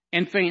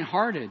and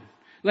faint-hearted?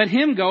 Let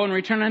him go and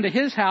return unto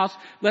his house,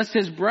 lest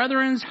his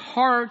brethren's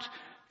heart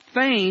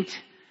faint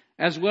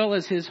as well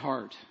as his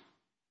heart.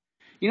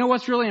 You know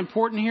what's really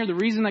important here? The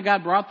reason that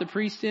God brought the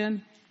priest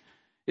in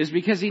is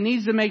because he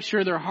needs to make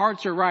sure their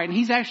hearts are right. And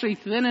he's actually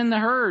thinning the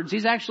herds.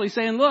 He's actually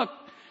saying, look,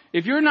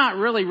 if you're not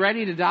really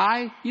ready to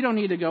die, you don't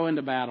need to go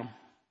into battle.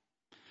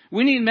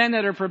 We need men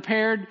that are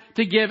prepared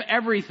to give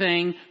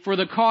everything for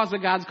the cause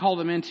that God's called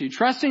them into,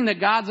 trusting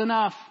that God's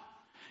enough.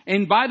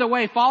 And by the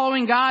way,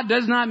 following God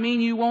does not mean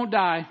you won't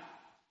die.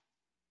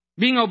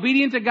 Being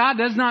obedient to God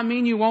does not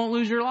mean you won't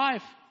lose your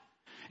life.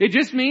 It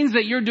just means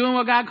that you're doing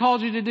what God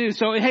called you to do.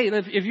 So hey,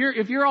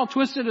 if you're all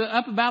twisted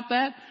up about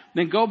that,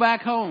 then go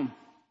back home.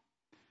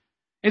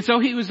 And so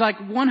he was like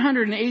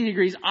 180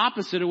 degrees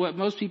opposite of what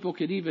most people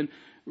could even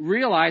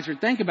realize or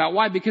think about.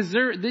 Why? Because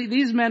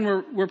these men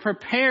were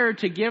prepared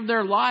to give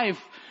their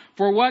life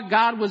for what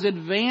God was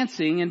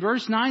advancing. And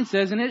verse 9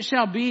 says, And it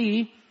shall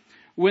be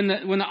when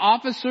the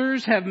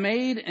officers have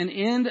made an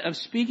end of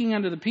speaking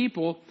unto the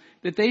people,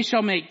 that they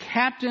shall make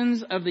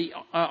captains of the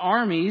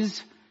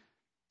armies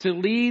to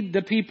lead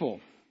the people.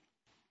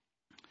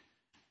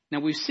 Now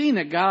we've seen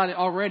that God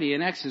already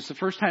in Exodus, the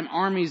first time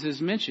armies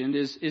is mentioned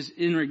is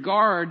in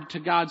regard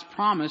to God's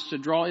promise to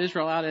draw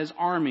Israel out as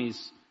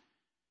armies.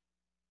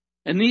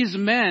 And these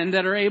men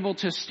that are able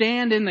to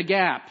stand in the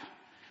gap,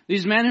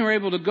 these men who are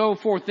able to go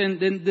forth, then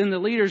the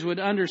leaders would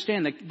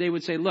understand that they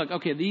would say, look,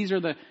 okay, these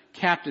are the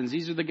captains.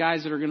 These are the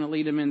guys that are going to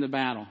lead them into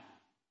battle.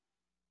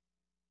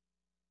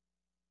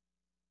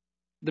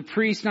 The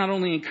priests not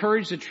only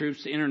encouraged the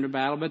troops to enter into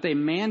battle, but they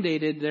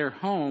mandated their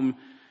home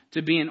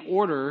to be in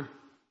order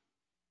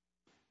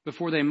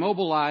before they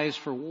mobilized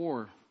for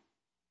war.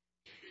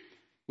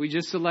 We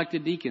just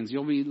selected deacons.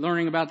 You'll be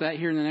learning about that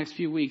here in the next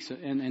few weeks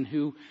and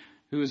who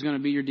is going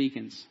to be your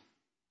deacons.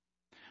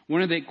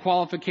 One of the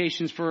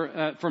qualifications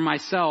for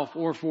myself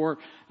or for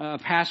a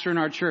pastor in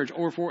our church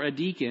or for a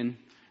deacon,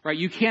 right?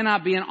 You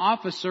cannot be an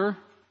officer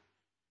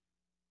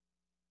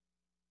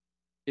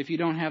if you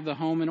don't have the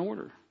home in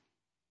order.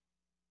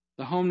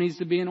 The home needs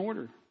to be in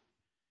order.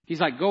 He's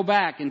like, go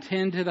back and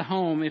tend to the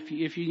home. If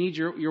you need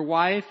your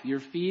wife, your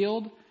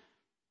field,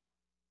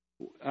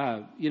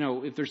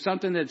 if there's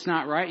something that's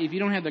not right, if you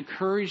don't have the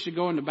courage to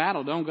go into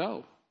battle, don't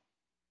go.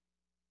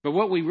 But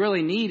what we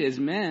really need is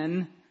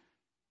men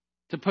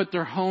to put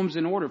their homes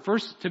in order.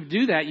 First, to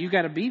do that, you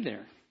got to be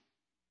there,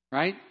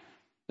 right?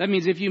 That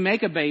means if you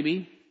make a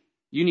baby,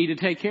 you need to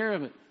take care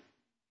of it.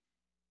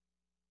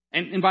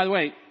 And by the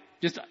way,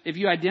 just if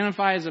you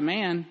identify as a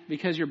man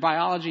because your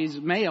biology is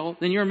male,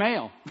 then you're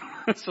male.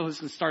 So let's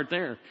just start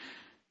there.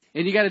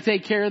 And you got to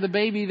take care of the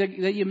baby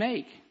that you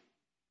make,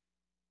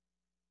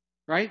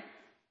 right?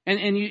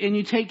 And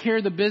you take care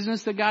of the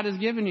business that God has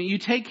given you. You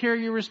take care of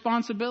your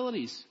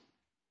responsibilities.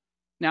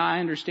 Now, I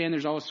understand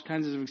there's all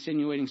kinds of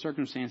extenuating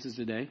circumstances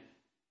today.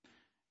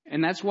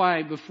 And that's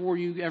why before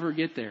you ever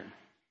get there,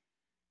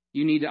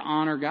 you need to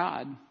honor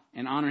God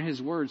and honor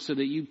His word so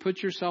that you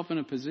put yourself in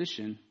a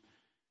position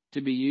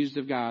to be used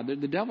of God.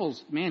 The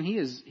devil's, man, he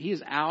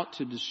is out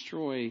to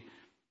destroy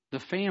the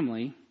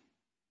family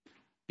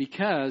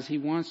because he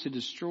wants to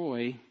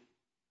destroy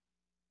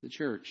the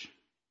church.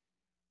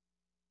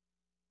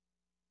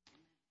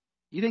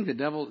 You think the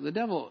devil,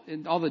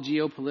 all the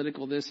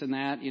geopolitical this and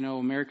that,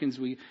 Americans,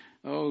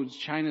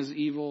 China's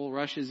evil,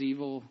 Russia's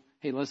evil.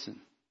 Hey, listen.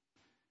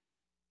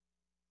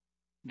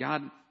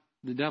 God,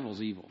 the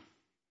devil's evil.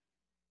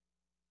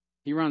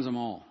 He runs them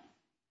all,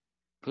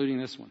 including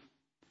this one.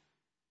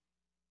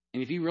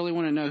 And if you really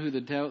want to know who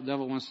the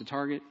devil wants to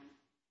target,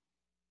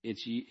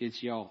 it's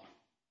y'all.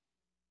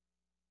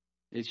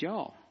 It's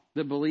y'all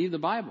that believe the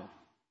Bible.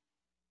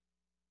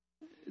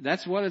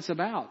 That's what it's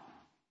about.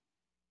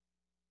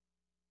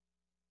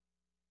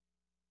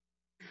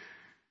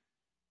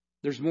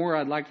 There's more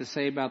I'd like to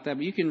say about that,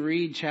 but you can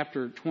read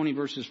chapter 20,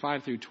 verses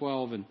 5 through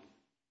 12, and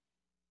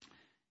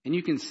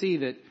you can see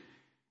that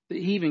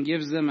he even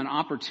gives them an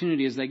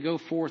opportunity as they go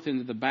forth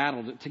into the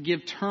battle to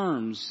give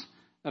terms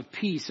of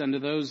peace unto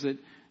those that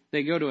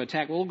they go to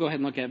attack. We'll go ahead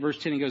and look at verse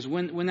 10. He goes,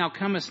 When thou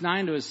comest nigh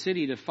unto a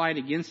city to fight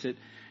against it,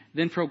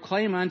 then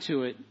proclaim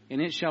unto it,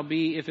 and it shall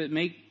be, if it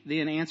make thee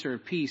an answer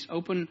of peace,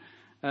 open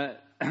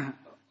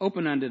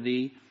unto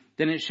thee,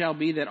 then it shall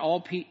be that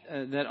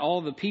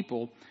all the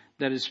people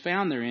that is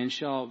found therein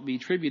shall be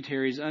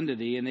tributaries unto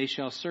thee, and they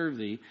shall serve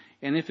thee.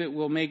 And if it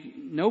will make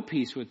no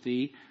peace with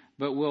thee,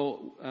 but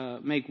will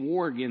make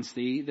war against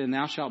thee, then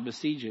thou shalt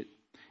besiege it.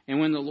 And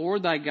when the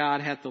Lord thy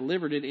God hath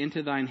delivered it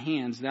into thine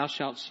hands, thou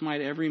shalt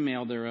smite every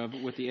male thereof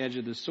with the edge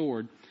of the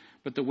sword.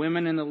 But the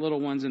women and the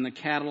little ones and the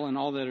cattle and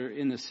all that are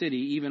in the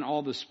city, even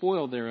all the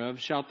spoil thereof,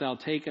 shalt thou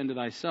take unto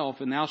thyself,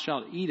 and thou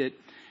shalt eat it,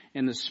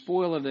 and the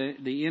spoil of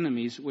the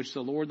enemies which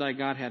the Lord thy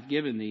God hath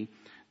given thee.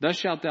 Thus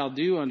shalt thou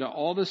do unto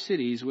all the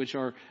cities which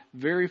are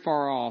very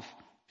far off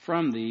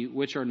from thee,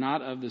 which are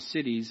not of the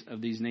cities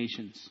of these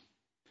nations.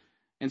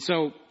 And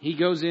so he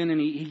goes in and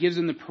he gives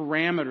them the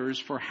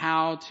parameters for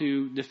how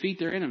to defeat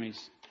their enemies.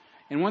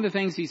 And one of the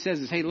things he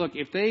says is, hey, look,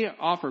 if they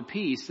offer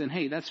peace, then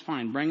hey, that's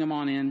fine. Bring them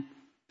on in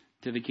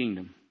to the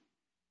kingdom.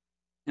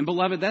 And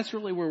beloved, that's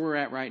really where we're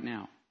at right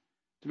now,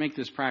 to make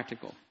this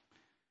practical.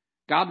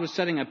 God was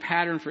setting a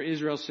pattern for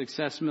Israel's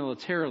success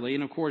militarily.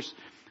 And of course,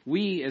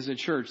 we as a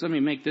church, let me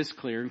make this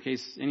clear in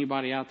case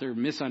anybody out there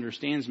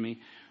misunderstands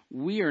me.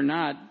 We are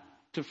not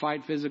to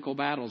fight physical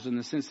battles in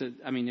the sense that,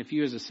 if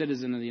you as a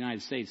citizen of the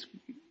United States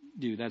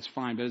do, that's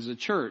fine. But as a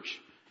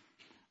church,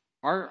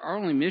 our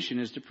only mission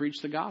is to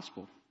preach the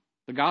gospel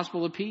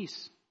of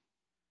peace.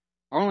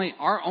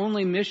 Our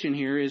only mission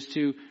here is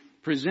to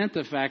present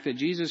the fact that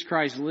Jesus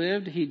Christ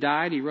lived, He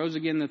died, He rose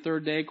again the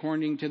third day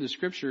according to the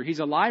Scripture. He's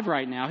alive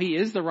right now. He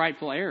is the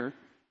rightful heir.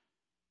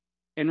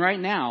 And right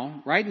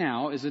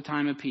now is a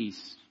time of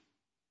peace.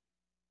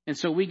 And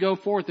so we go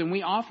forth and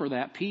we offer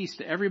that peace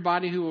to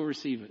everybody who will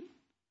receive it.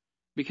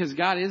 Because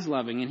God is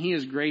loving and He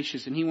is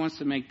gracious and He wants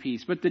to make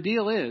peace. But the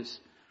deal is,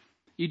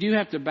 you do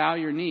have to bow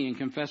your knee and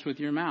confess with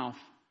your mouth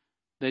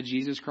that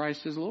Jesus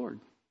Christ is Lord.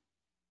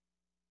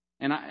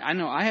 And I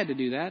know I had to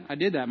do that. I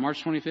did that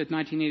March 25th,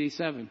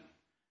 1987.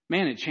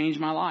 Man, it changed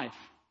my life.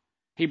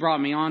 He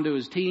brought me onto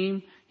His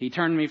team. He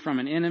turned me from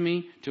an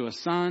enemy to a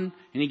son.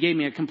 And He gave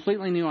me a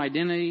completely new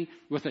identity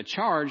with a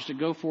charge to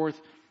go forth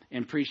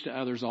and preach to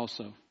others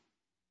also.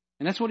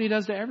 And that's what He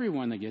does to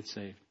everyone that gets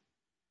saved.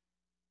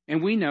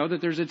 And we know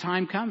that there's a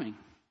time coming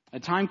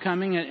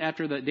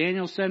after the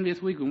Daniel's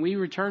 70th week when we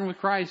return with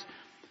Christ,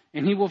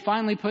 and He will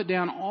finally put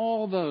down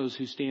all those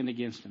who stand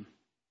against Him.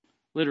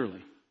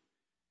 Literally.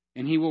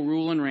 And He will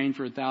rule and reign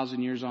for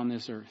 1,000 years on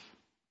this earth.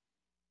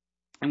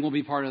 And we'll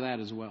be part of that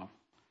as well.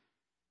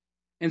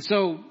 And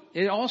so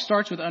it all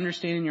starts with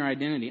understanding your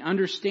identity,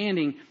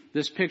 understanding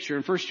this picture.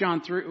 In 1 John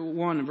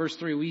 1 and verse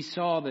 3, we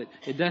saw that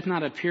it doth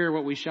not appear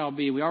what we shall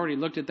be. We already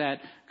looked at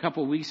that a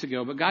couple of weeks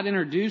ago. But God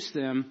introduced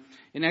them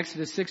in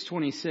Exodus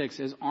 6:26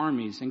 as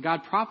armies. And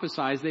God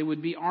prophesied they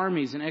would be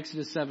armies in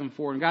Exodus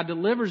 7:4. And God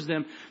delivers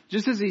them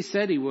just as He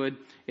said He would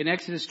in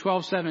Exodus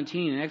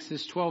 12:17 and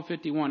Exodus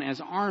 12:51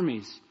 as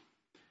armies.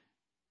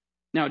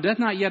 Now, it doth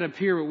not yet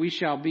appear what we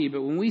shall be,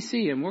 but when we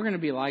see Him, we're going to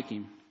be like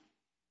Him.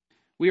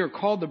 We are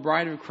called the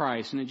bride of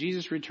Christ, and at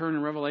Jesus' return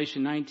in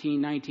Revelation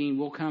 19:19,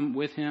 we'll come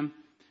with him,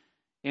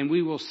 and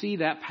we will see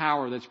that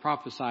power that's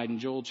prophesied in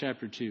Joel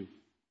chapter 2.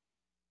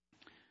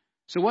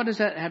 So what does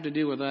that have to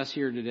do with us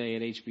here today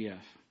at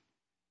HBF?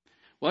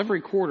 Well,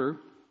 every quarter,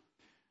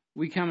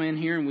 we come in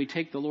here and we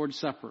take the Lord's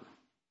Supper.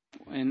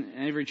 And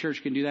every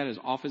church can do that as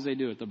often as they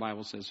do it, the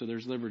Bible says. So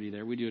there's liberty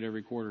there. We do it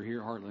every quarter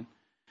here at Heartland.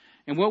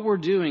 And what we're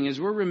doing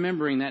is we're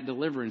remembering that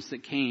deliverance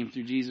that came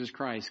through Jesus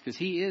Christ, because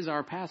he is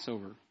our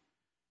Passover.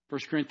 1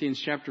 Corinthians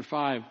chapter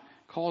 5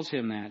 calls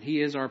him that. He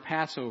is our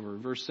Passover,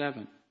 verse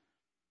 7.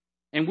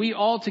 And we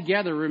all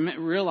together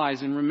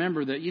realize and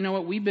remember that, you know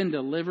what, we've been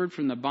delivered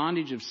from the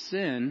bondage of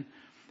sin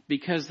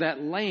because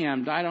that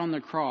Lamb died on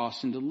the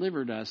cross and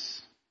delivered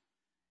us.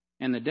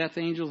 And the death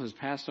angel has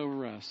passed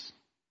over us.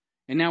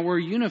 And now we're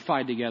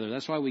unified together.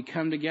 That's why we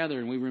come together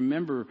and we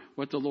remember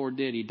what the Lord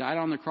did. He died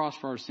on the cross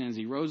for our sins.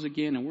 He rose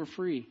again, and we're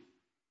free.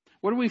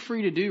 What are we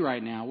free to do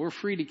right now? We're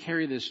free to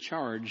carry this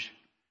charge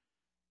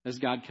as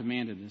God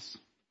commanded us.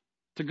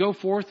 To go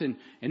forth and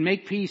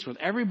make peace with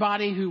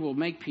everybody who will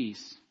make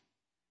peace.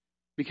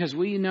 Because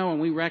we know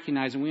and we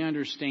recognize and we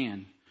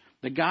understand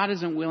that God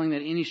isn't willing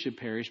that any should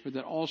perish, but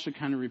that all should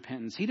come to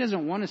repentance. He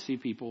doesn't want to see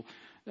people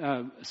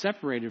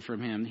separated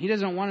from him. He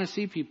doesn't want to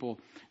see people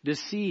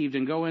deceived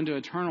and go into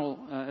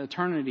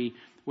eternity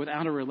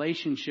without a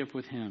relationship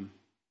with him.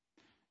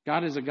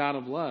 God is a God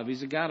of love.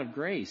 He's a God of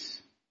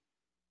grace.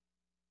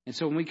 And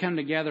so when we come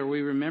together,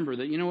 we remember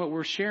that, you know what,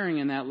 we're sharing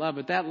in that love,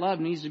 but that love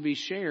needs to be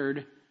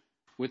shared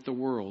with the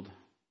world.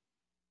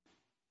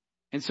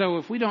 And so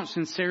if we don't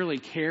sincerely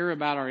care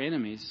about our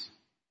enemies,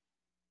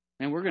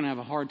 then we're going to have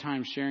a hard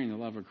time sharing the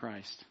love of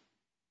Christ.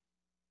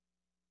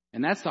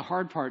 And that's the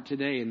hard part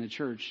today in the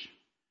church.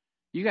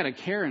 You got to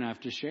care enough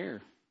to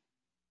share.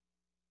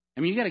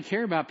 I mean, you got to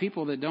care about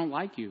people that don't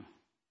like you.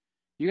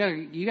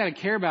 You got to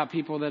care about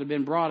people that have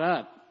been brought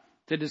up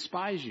to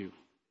despise you.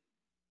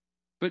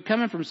 But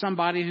coming from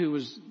somebody who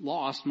was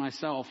lost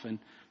myself, and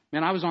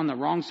man, I was on the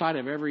wrong side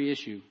of every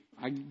issue.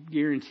 I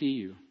guarantee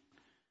you.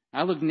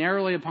 I look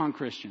narrowly upon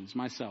Christians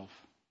myself.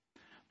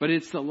 But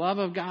it's the love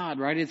of God,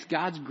 right? It's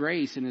God's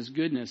grace and his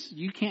goodness.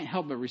 You can't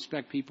help but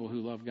respect people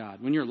who love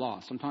God. When you're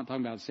lost, I'm not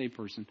talking about a saved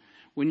person.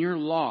 When you're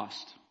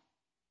lost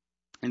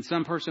and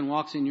some person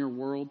walks in your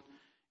world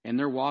and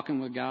they're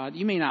walking with God,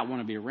 you may not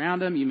want to be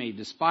around them. You may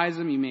despise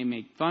them. You may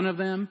make fun of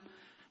them.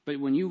 But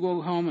when you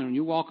go home and when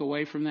you walk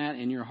away from that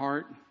in your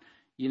heart,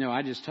 you know,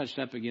 I just touched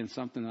up against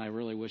something that I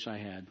really wish I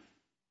had.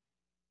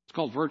 It's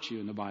called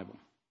virtue in the Bible.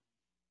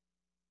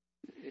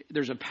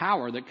 There's a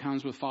power that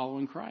comes with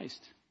following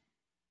Christ.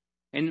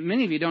 And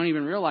many of you don't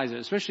even realize it,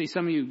 especially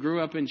some of you who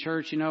grew up in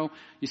church. You know,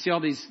 you see all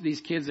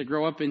these kids that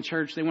grow up in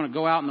church. They want to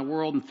go out in the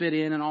world and fit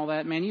in and all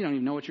that. Man, you don't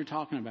even know what you're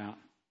talking about.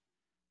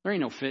 There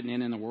ain't no fitting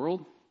in the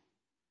world.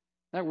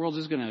 That world's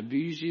just going to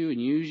abuse you and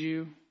use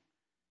you.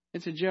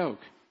 It's a joke.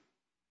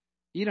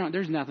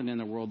 There's nothing in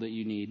the world that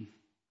you need.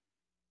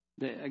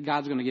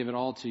 God's going to give it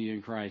all to you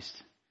in Christ.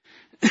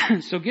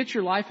 So get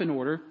your life in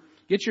order.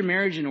 Get your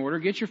marriage in order.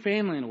 Get your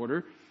family in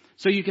order.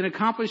 So you can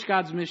accomplish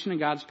God's mission and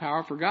God's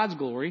power for God's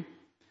glory.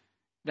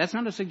 That's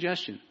not a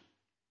suggestion.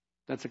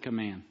 That's a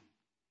command.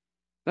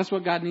 That's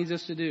what God needs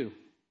us to do.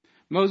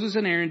 Moses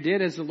and Aaron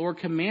did as the Lord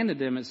commanded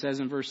them, it says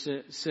in verse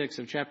 6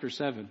 of chapter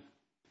 7.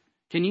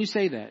 Can you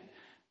say that?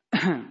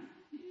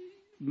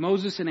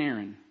 Moses and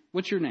Aaron.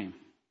 What's your name?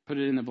 Put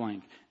it in the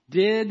blank.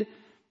 Did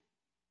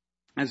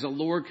as the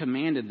Lord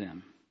commanded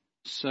them.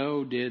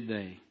 So did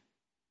they.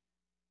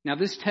 Now,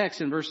 this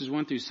text in verses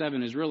 1 through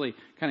 7 is really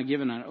kind of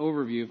giving an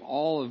overview of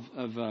all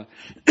of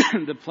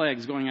the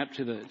plagues going up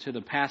to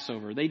the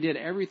Passover. They did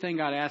everything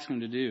God asked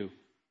them to do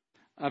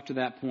up to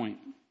that point,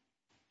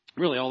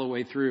 really all the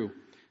way through,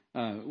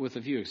 with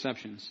a few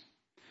exceptions.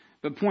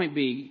 But point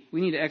B,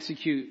 we need to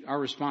execute our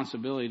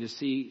responsibility to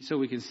see so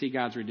we can see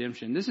God's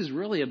redemption. This is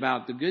really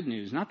about the good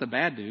news, not the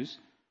bad news.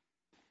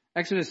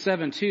 Exodus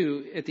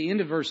 7:2, at the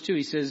end of verse 2,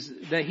 he says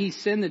that he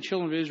sent the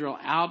children of Israel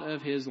out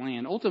of his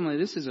land. Ultimately,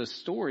 this is a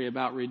story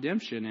about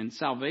redemption and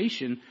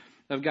salvation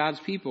of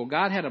God's people.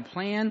 God had a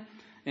plan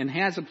and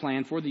has a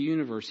plan for the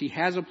universe. He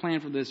has a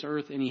plan for this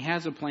earth, and he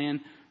has a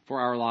plan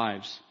for our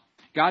lives.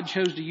 God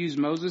chose to use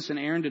Moses and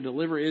Aaron to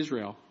deliver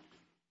Israel.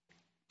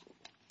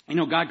 You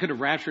know, God could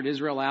have raptured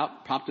Israel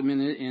out, popped them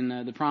in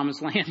the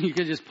promised land. He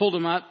could have just pulled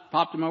them up,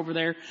 popped them over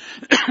there,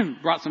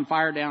 brought some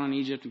fire down in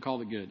Egypt and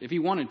called it good. If he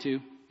wanted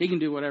to. He can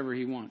do whatever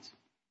he wants.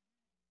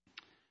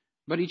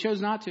 But he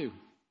chose not to.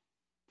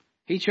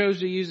 He chose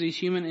to use these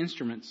human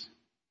instruments,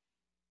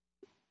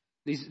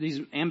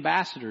 these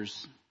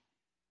ambassadors,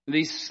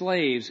 these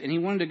slaves, and he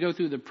wanted to go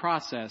through the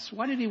process.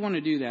 Why did he want to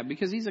do that?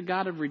 Because he's a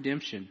God of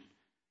redemption.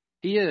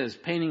 He is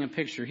painting a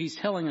picture. He's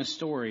telling a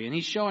story, and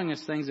he's showing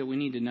us things that we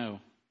need to know.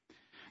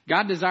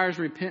 God desires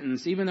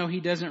repentance, even though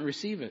he doesn't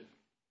receive it.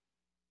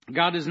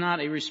 God is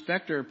not a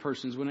respecter of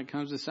persons when it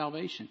comes to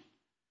salvation.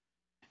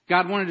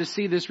 God wanted to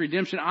see this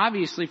redemption,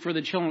 obviously, for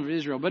the children of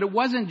Israel. But it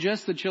wasn't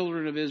just the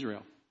children of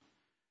Israel.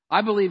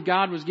 I believe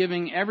God was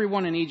giving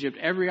everyone in Egypt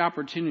every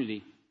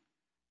opportunity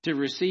to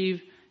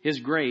receive his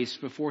grace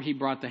before he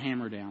brought the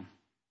hammer down.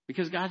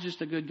 Because God's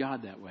just a good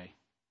God that way.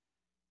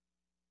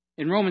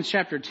 In Romans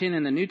chapter 10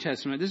 in the New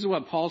Testament, this is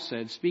what Paul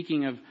said,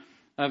 speaking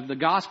of the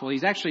gospel.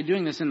 He's actually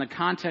doing this in the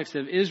context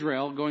of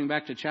Israel, going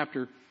back to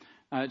chapter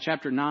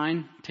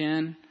 9,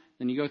 10,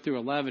 then you go through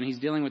 11. He's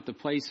dealing with the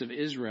place of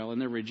Israel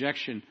and their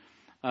rejection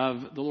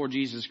of the Lord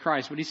Jesus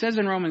Christ. But he says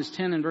in Romans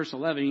 10 and verse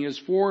 11, he goes,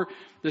 "For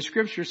the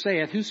scripture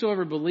saith,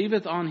 whosoever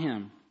believeth on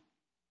him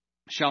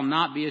shall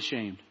not be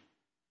ashamed."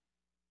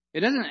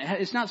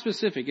 It's not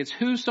specific. It's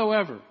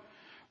whosoever.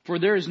 For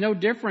there is no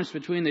difference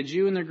between the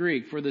Jew and the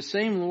Greek, for the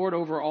same Lord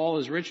over all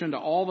is rich unto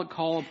all that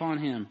call upon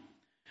him.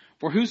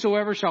 For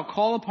whosoever shall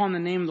call upon the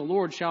name of the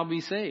Lord shall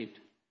be saved.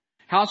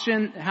 How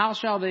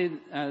shall they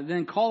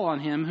then call on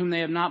him whom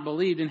they have not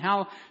believed? And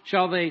how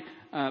shall they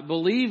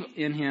believe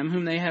in him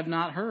whom they have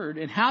not heard?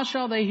 And how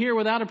shall they hear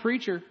without a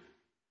preacher?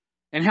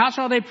 And how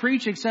shall they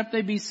preach except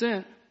they be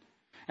sent?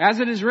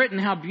 As it is written,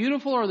 how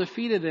beautiful are the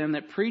feet of them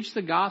that preach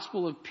the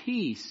gospel of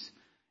peace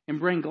and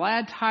bring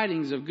glad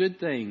tidings of good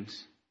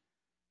things.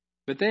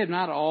 But they have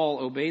not all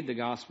obeyed the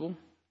gospel.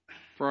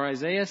 For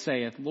Isaiah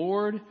saith,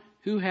 Lord,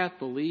 who hath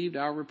believed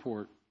our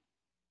report?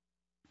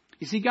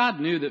 You see, God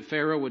knew that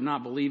Pharaoh would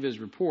not believe his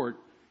report.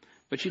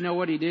 But you know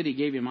what he did? He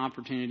gave him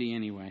opportunity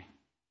anyway.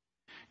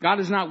 God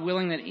is not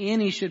willing that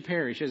any should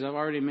perish, as I've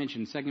already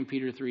mentioned, 2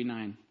 Peter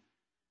 3:9.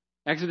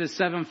 Exodus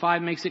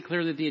 7:5 makes it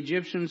clear that the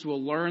Egyptians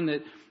will learn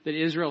that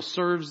Israel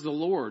serves the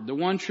Lord, the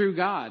one true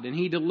God, and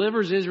he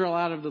delivers Israel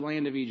out of the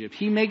land of Egypt.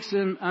 He makes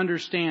them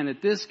understand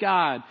that this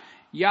God,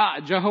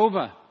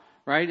 Jehovah,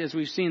 right, as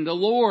we've seen, the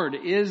Lord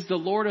is the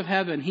Lord of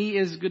heaven. He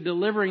is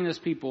delivering this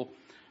people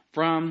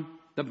from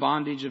the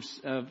bondage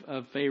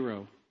of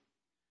Pharaoh.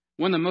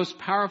 One of the most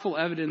powerful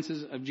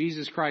evidences of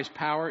Jesus Christ's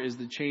power is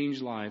the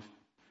changed life,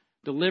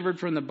 delivered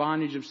from the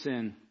bondage of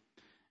sin.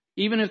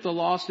 Even if the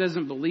lost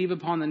doesn't believe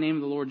upon the name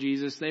of the Lord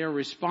Jesus, they are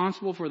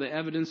responsible for the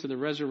evidence of the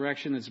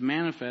resurrection that's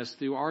manifest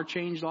through our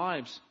changed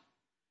lives.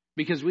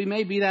 Because we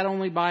may be that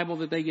only Bible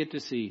that they get to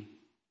see.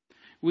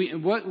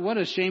 What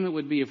a shame it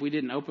would be if we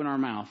didn't open our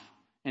mouth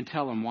and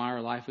tell them why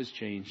our life was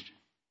changed.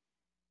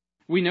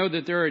 We know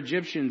that there are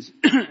Egyptians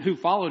who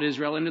followed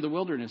Israel into the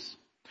wilderness.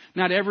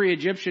 Not every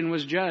Egyptian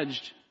was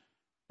judged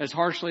as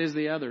harshly as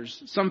the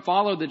others. Some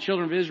followed the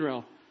children of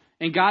Israel,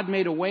 and God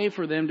made a way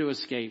for them to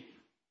escape.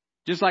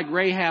 Just like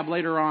Rahab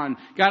later on,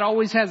 God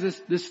always has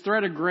this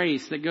thread of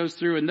grace that goes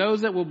through, and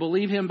those that will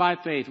believe him by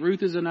faith.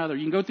 Ruth is another.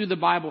 You can go through the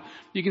Bible.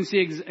 You can see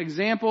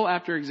example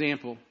after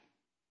example.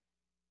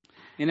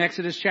 In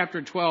Exodus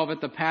chapter 12 at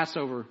the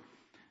Passover,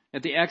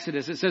 at the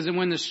Exodus, it says, "And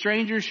when the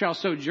stranger shall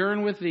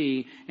sojourn with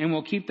thee and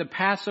will keep the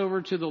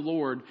Passover to the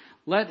Lord,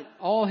 let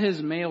all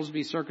his males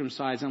be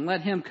circumcised, and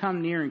let him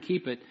come near and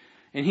keep it.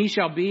 And he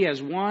shall be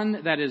as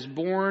one that is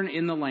born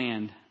in the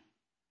land."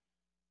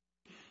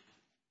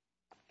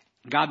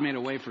 God made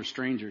a way for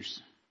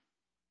strangers.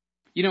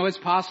 You know, it's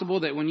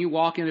possible that when you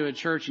walk into a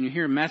church and you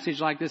hear a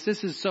message like this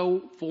is so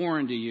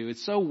foreign to you.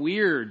 It's so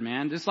weird,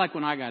 man. Just like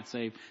when I got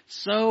saved.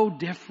 So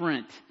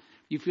different.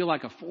 You feel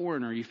like a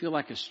foreigner. You feel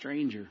like a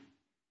stranger.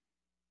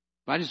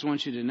 But I just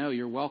want you to know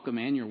you're welcome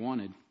and you're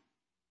wanted.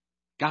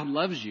 God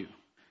loves you.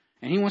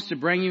 And he wants to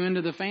bring you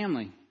into the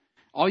family.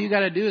 All you got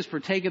to do is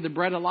partake of the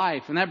bread of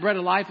life. And that bread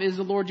of life is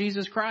the Lord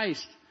Jesus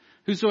Christ.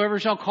 Whosoever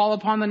shall call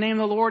upon the name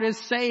of the Lord is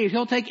saved.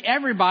 He'll take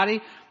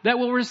everybody that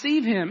will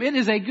receive him. It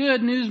is a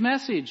good news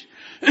message.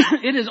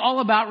 It is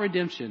all about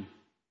redemption.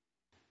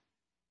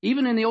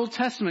 Even in the Old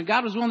Testament,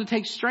 God was willing to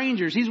take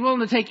strangers. He's willing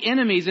to take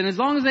enemies. And as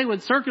long as they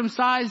would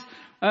circumcise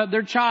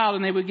their child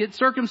and they would get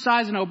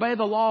circumcised and obey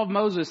the law of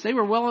Moses, they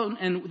were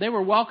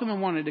welcome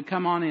and wanted to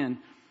come on in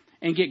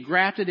and get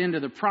grafted into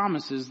the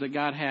promises that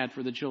God had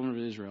for the children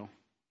of Israel.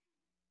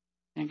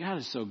 And God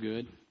is so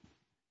good.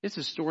 It's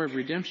a story of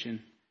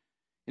redemption.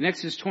 In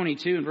Exodus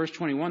 22 and verse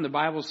 21, the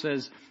Bible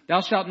says,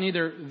 "Thou shalt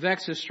neither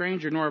vex a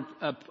stranger nor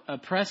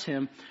oppress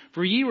him,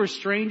 for ye were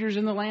strangers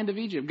in the land of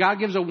Egypt." God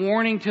gives a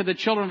warning to the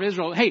children of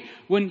Israel. Hey,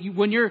 when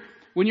you're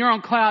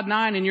on cloud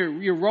nine and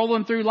you're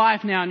rolling through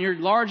life now and you're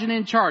large and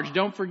in charge,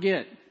 don't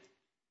forget.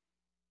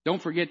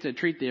 Don't forget to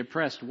treat the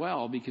oppressed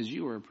well because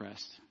you were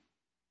oppressed.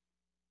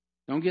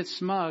 Don't get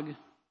smug.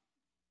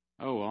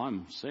 "Oh, well,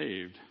 I'm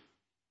saved."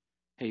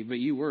 Hey, but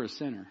you were a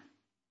sinner.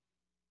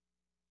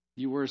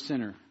 You were a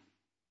sinner.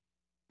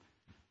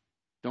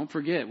 Don't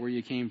forget where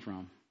you came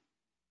from.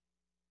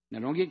 Now,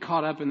 don't get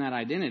caught up in that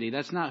identity.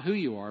 That's not who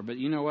you are. But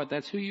you know what?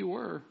 That's who you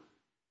were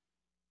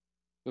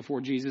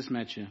before Jesus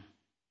met you.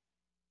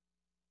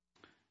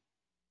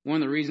 One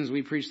of the reasons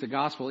we preach the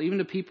gospel, even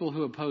to people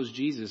who oppose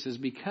Jesus, is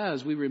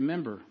because we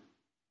remember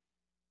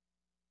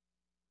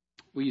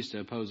we used to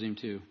oppose him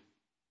too.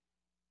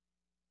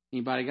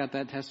 Anybody got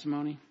that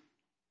testimony?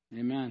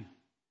 Amen.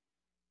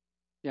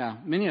 Yeah,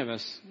 many of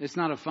us, it's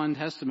not a fun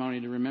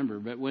testimony to remember,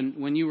 but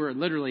when you were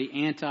literally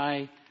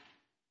anti-Christ.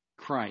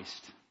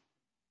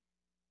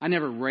 I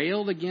never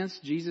railed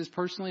against Jesus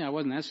personally. I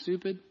wasn't that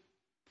stupid.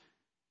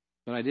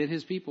 But I did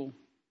his people.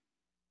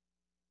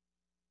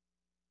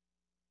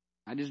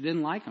 I just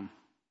didn't like them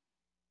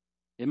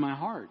in my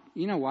heart.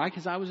 You know why?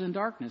 Because I was in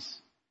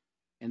darkness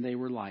and they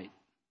were light.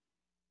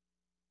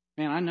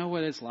 Man, I know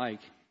what it's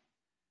like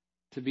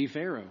to be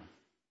Pharaoh.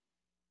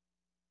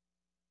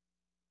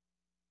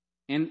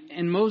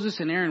 And Moses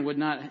and Aaron would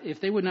not,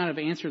 if they would not have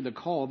answered the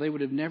call, they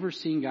would have never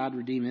seen God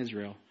redeem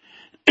Israel.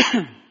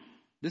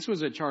 This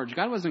was a charge.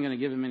 God wasn't going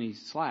to give them any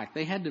slack.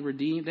 They had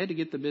to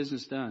get the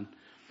business done.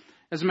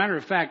 As a matter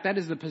of fact, that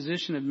is the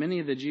position of many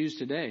of the Jews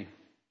today.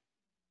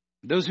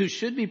 Those who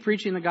should be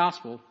preaching the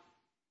gospel,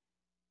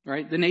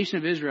 right? The nation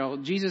of Israel,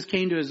 Jesus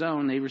came to his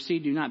own, they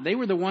received him not. They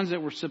were the ones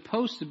that were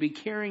supposed to be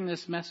carrying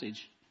this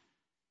message.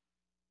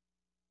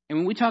 And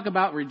when we talk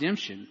about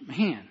redemption,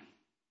 man,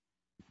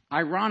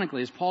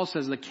 ironically, as Paul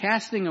says, the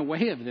casting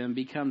away of them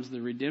becomes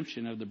the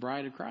redemption of the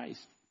bride of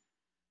Christ.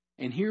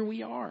 And here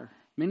we are.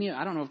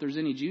 I don't know if there's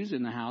any Jews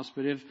in the house,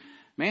 but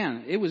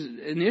it was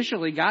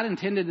initially God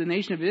intended the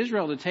nation of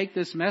Israel to take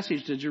this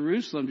message to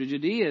Jerusalem, to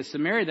Judea,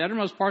 Samaria, the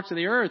uttermost parts of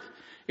the earth,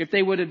 if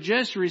they would have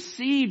just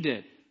received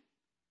it.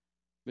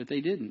 But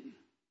they didn't.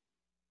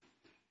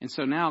 And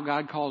so now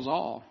God calls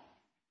all,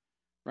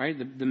 right?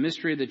 The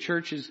mystery of the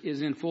church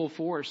is in full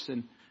force,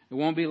 and it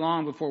won't be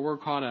long before we're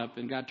caught up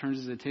and God turns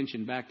his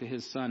attention back to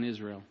his son,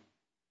 Israel.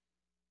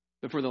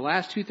 But for the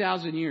last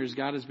 2,000 years,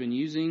 God has been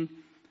using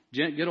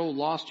good old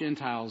lost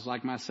Gentiles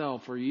like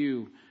myself or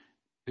you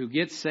who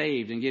get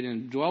saved and get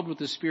indwelled with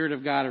the Spirit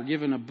of God, or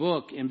given a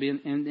book and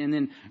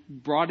then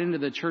brought into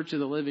the church of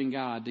the living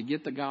God to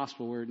get the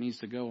gospel where it needs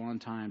to go on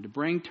time, to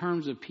bring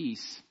terms of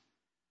peace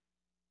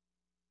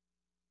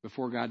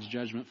before God's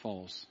judgment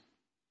falls.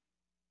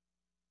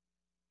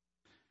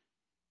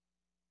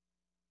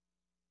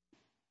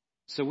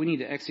 So we need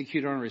to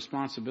execute on our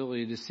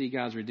responsibility to see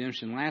God's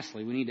redemption.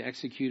 Lastly, we need to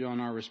execute on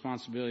our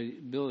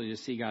responsibility to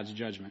see God's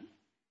judgment.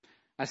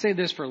 I say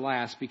this for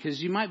last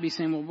because you might be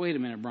saying, well, wait a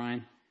minute,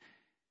 Brian.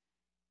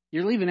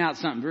 You're leaving out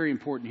something very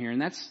important here, and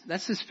that's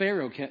this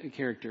Pharaoh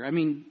character. I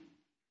mean,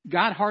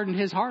 God hardened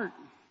his heart.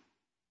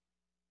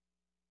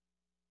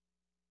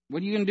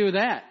 What are you going to do with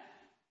that?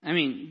 I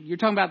mean, you're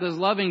talking about this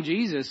loving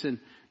Jesus, and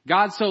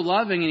God's so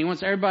loving, and he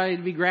wants everybody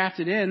to be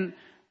grafted in.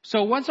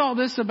 So what's all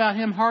this about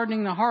him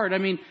hardening the heart? I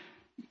mean,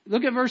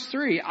 look at verse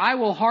 3. I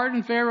will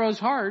harden Pharaoh's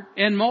heart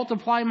and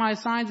multiply my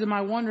signs and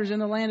my wonders in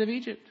the land of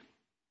Egypt.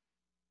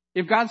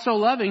 If God's so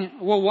loving,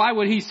 well, why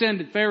would he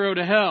send Pharaoh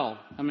to hell?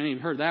 I mean,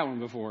 you've heard that one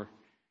before.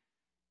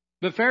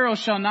 But Pharaoh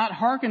shall not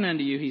hearken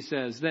unto you, he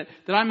says, that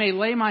I may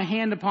lay my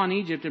hand upon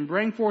Egypt and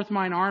bring forth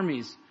mine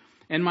armies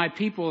and my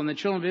people and the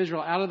children of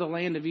Israel out of the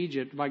land of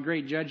Egypt by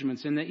great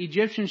judgments. And the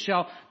Egyptians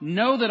shall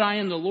know that I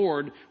am the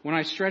Lord when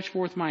I stretch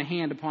forth my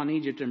hand upon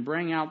Egypt and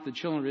bring out the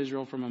children of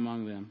Israel from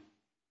among them.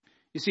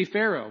 You see,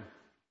 Pharaoh,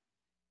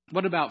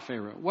 what about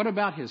Pharaoh? What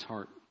about his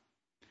heart?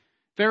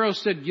 Pharaoh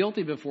stood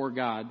guilty before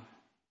God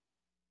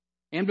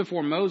and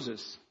before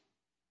Moses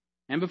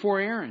and before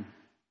Aaron.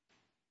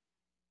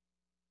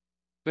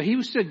 But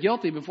he stood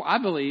guilty before, I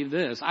believe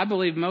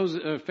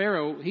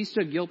Pharaoh, he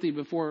stood guilty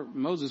before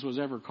Moses was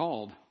ever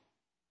called.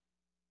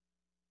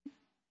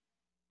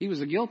 He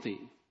was guilty.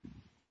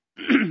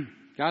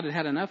 God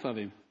had enough of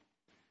him.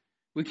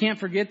 We can't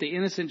forget the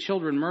innocent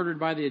children murdered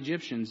by the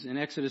Egyptians in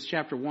Exodus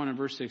chapter 1 and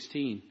verse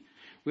 16.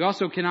 We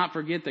also cannot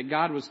forget that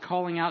God was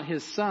calling out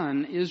his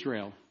son,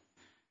 Israel.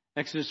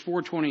 Exodus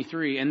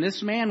 4:23. And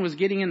this man was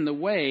getting in the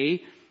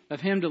way of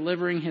him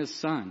delivering his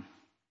son.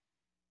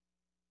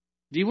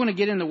 Do you want to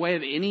get in the way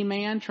of any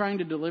man trying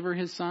to deliver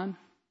his son?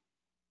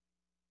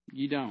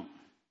 You don't.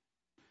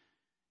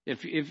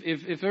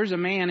 If there's a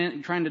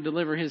man trying to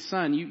deliver his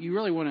son, you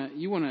really want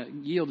to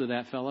yield to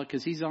that fella,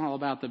 because he's all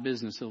about the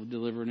business of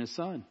delivering his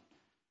son.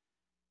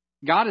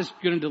 God is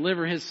going to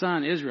deliver his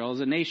son, Israel, as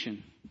a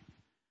nation.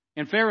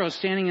 And Pharaoh's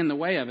standing in the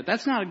way of it.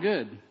 That's not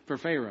good for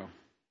Pharaoh.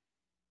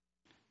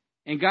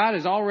 And God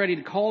has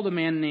already called a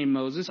man named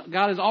Moses.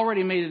 God has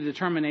already made a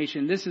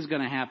determination this is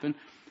going to happen.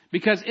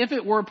 Because if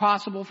it were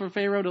possible for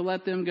Pharaoh to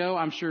let them go,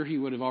 I'm sure he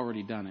would have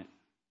already done it.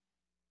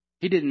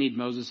 He didn't need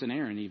Moses and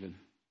Aaron even.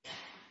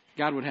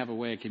 God would have a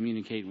way of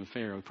communicating with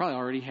Pharaoh. He probably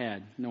already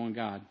had, knowing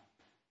God.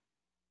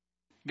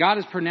 God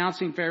is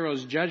pronouncing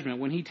Pharaoh's judgment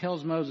when he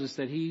tells Moses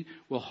that he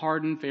will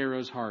harden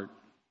Pharaoh's heart.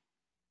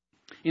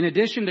 In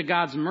addition to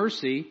God's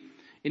mercy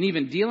in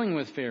even dealing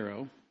with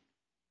Pharaoh,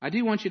 I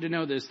do want you to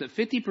know this, that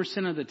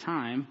 50% of the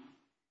time,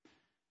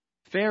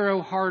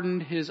 Pharaoh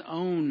hardened his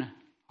own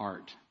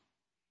heart.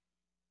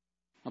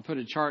 I'll put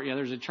a chart. Yeah,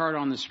 there's a chart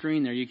on the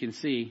screen there you can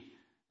see.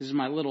 This is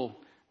my little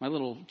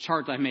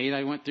chart I made.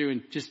 I went through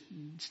and just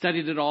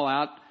studied it all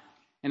out.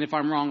 And if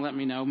I'm wrong, let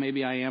me know.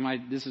 Maybe I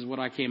am. This is what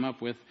I came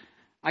up with.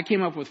 I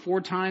came up with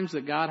 4 times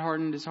that God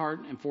hardened his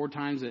heart and 4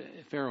 times that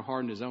Pharaoh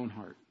hardened his own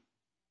heart.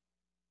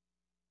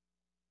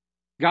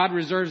 God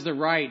reserves the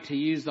right to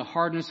use the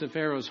hardness of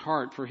Pharaoh's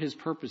heart for his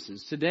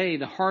purposes. Today,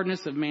 the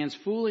hardness of man's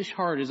foolish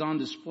heart is on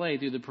display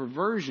through the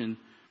perversion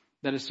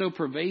that is so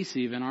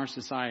pervasive in our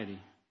society.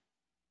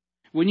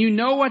 When you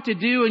know what to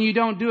do and you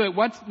don't do it,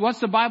 what's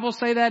the Bible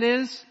say that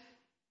is?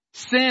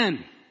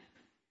 Sin.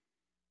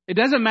 It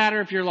doesn't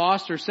matter if you're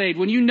lost or saved.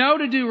 When you know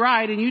to do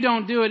right and you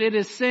don't do it, it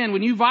is sin.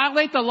 When you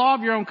violate the law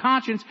of your own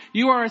conscience,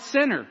 you are a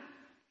sinner.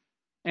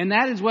 And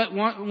that is what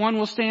one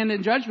will stand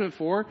in judgment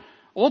for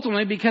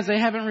Ultimately, because they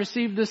haven't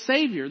received the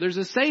Savior. There's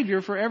a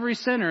Savior for every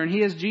sinner, and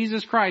He is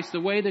Jesus Christ, the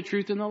way, the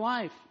truth, and the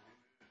life.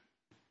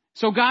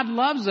 So God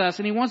loves us,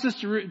 and He wants us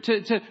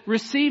to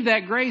receive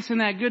that grace and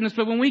that goodness.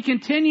 But when we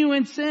continue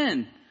in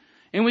sin,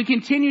 and we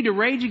continue to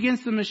rage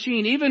against the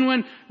machine, even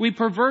when we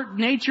pervert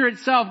nature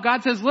itself,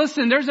 God says,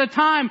 listen, there's a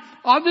time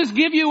I'll just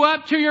give you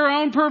up to your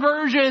own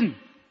perversion.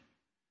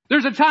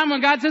 There's a time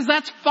when God says,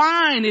 that's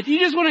fine. If you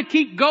just want to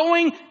keep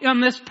going on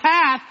this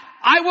path,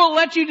 I will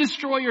let you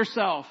destroy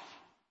yourself.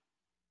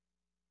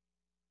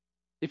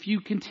 If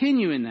you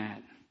continue in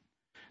that,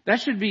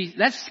 that's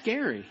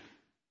scary.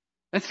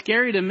 That's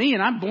scary to me,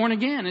 and I'm born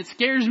again. It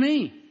scares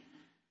me.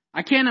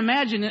 I can't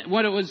imagine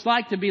what it was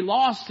like to be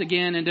lost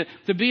again and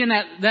to be in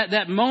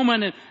that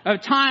moment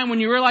of time when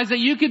you realize that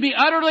you could be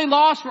utterly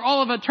lost for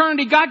all of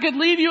eternity. God could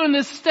leave you in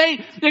this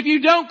state if you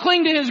don't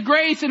cling to His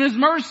grace and His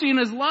mercy and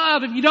His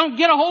love, if you don't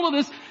get a hold of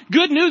this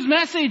good news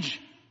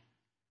message.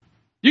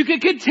 You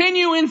could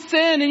continue in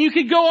sin and you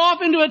could go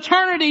off into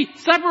eternity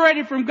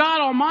separated from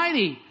God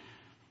Almighty.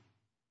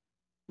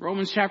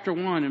 Romans chapter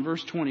 1 and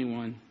verse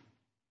 21.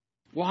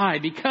 Why?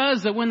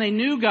 Because that when they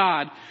knew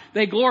God,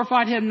 they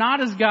glorified Him not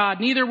as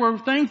God, neither were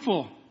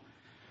thankful,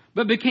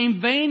 but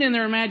became vain in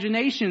their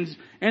imaginations,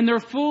 and their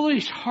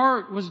foolish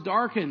heart was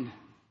darkened.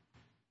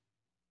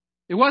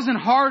 It wasn't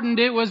hardened,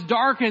 it was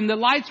darkened. The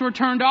lights were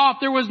turned off.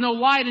 There was no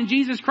light, and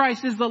Jesus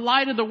Christ is the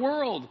light of the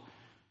world.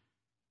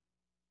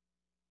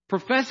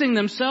 Professing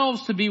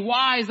themselves to be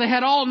wise, they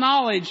had all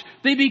knowledge.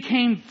 They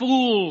became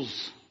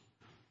fools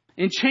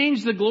and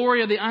changed the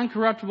glory of the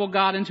uncorruptible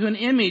God into an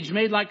image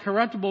made like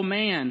corruptible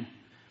man,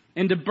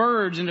 and to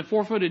birds, and to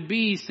four-footed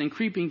beasts, and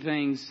creeping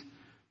things.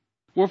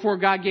 Wherefore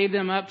God gave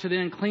them up to the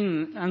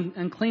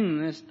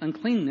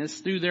uncleanness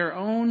through their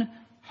own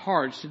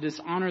hearts to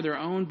dishonor their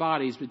own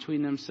bodies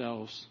between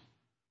themselves.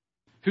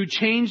 Who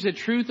changed the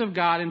truth of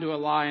God into a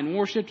lie, and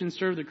worshipped and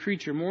served the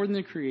creature more than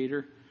the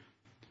Creator,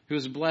 who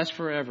is blessed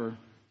forever.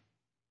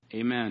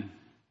 Amen.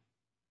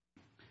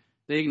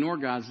 They ignore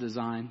God's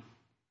design.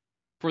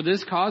 For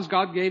this cause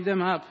God gave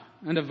them up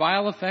unto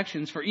vile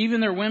affections, for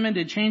even their women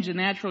did change the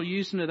natural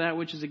use into that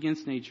which is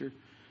against nature.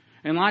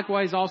 And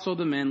likewise also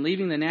the men,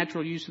 leaving the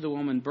natural use of the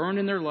woman, burned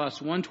in their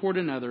lust one toward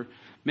another,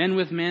 men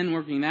with men,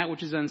 working that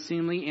which is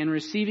unseemly, and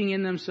receiving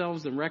in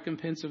themselves the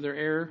recompense of their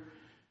error,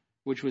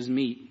 which was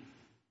meat.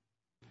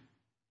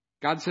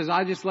 God says,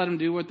 I just let them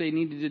do what they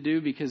needed to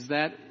do because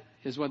that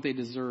is what they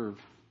deserve.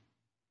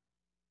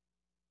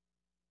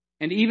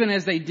 And even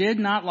as they did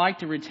not like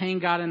to retain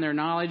God in their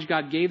knowledge,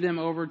 God gave them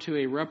over to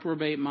a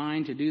reprobate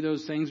mind to do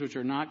those things which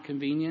are not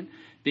convenient,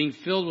 being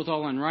filled with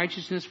all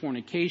unrighteousness,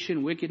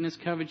 fornication, wickedness,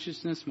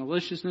 covetousness,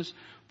 maliciousness,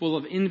 full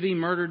of envy,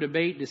 murder,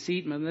 debate,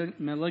 deceit,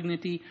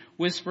 malignity,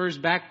 whisperers,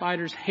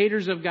 backbiters,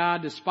 haters of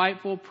God,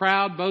 despiteful,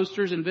 proud,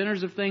 boasters,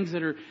 inventors of things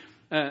that are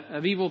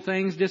of evil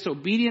things,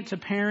 disobedient to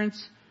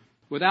parents,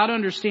 without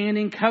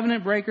understanding,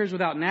 covenant breakers,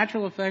 without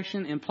natural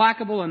affection,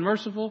 implacable,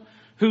 unmerciful,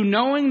 who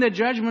knowing the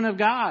judgment of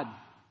God,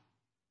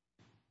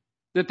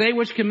 that they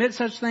which commit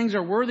such things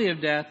are worthy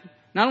of death,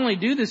 not only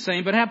do the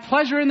same, but have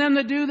pleasure in them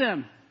that do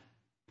them.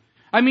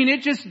 I mean,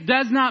 it just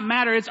does not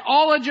matter. It's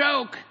all a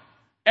joke.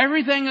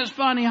 Everything is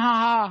funny, ha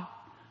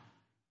ha.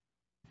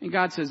 And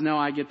God says, no,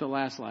 I get the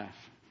last laugh.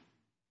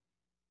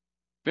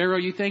 Pharaoh,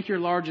 you think you're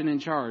large and in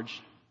charge,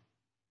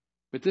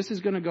 but this is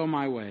going to go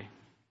my way.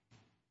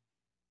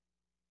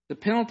 The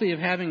penalty of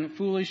having a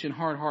foolish and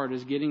hard heart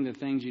is getting the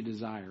things you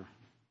desire.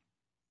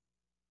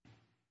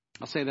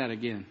 I'll say that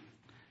again.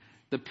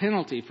 The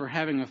penalty for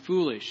having a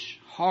foolish,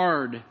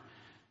 hard,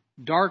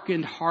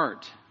 darkened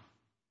heart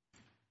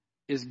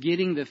is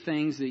getting the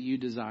things that you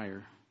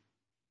desire.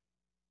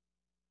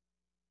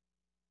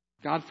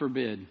 God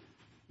forbid.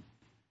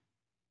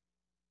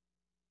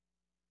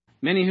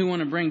 Many who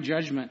want to bring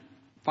judgment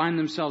find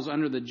themselves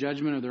under the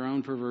judgment of their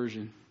own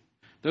perversion.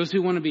 Those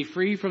who want to be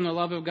free from the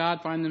love of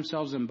God find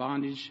themselves in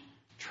bondage,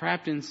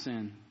 trapped in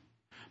sin.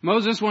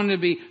 Moses wanted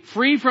to be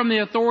free from the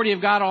authority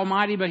of God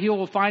Almighty, but he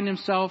will find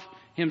himself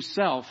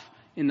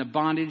in the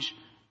bondage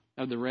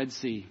of the Red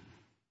Sea,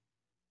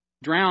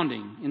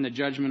 drowning in the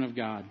judgment of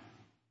God.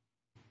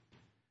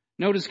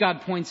 Notice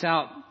God points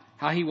out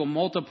how He will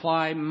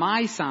multiply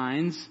my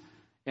signs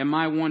and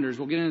my wonders.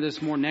 We'll get into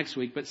this more next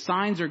week, but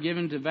signs are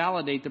given to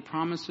validate the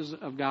promises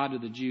of God to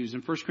the Jews.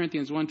 In 1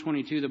 Corinthians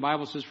 1:22, the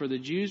Bible says, for the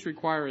Jews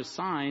require a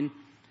sign,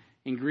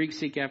 and Greeks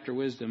seek after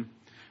wisdom.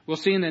 We'll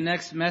see in the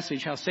next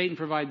message how Satan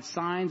provides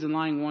signs and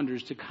lying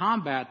wonders to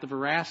combat the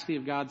veracity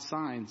of God's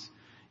signs.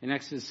 In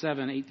Exodus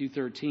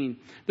 7:8-13.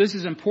 This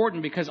is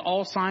important because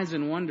all signs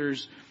and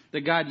wonders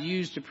that God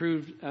used to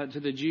prove to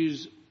the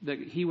Jews that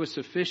He was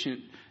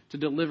sufficient to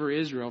deliver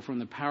Israel from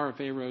the power of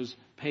Pharaoh's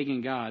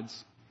pagan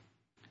gods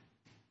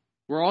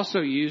were also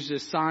used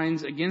as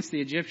signs against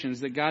the Egyptians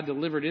that God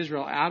delivered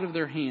Israel out of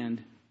their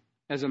hand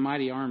as a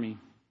mighty army.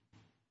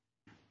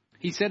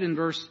 He said in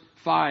verse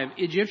 5,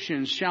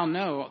 Egyptians shall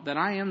know that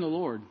I am the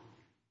Lord.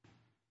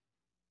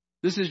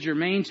 This is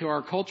germane to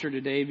our culture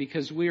today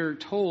because we are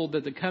told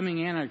that the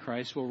coming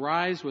Antichrist will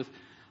rise with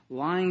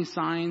lying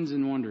signs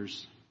and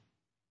wonders.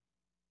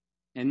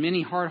 And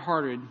many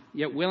hard-hearted,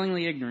 yet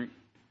willingly ignorant,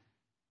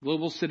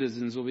 global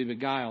citizens will be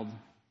beguiled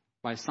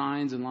by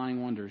signs and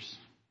lying wonders.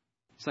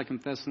 2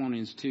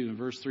 Thessalonians 2 and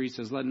verse 3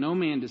 says, "Let no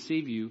man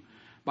deceive you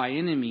by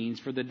any means,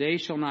 for the day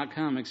shall not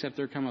come except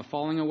there come a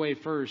falling away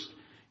first,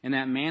 and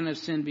that man of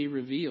sin be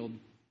revealed,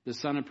 the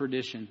son of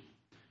perdition,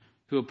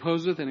 who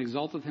opposeth and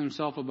exalteth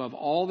himself above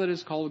all that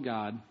is called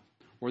God,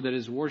 or that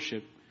is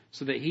worshipped,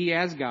 so that he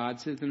as God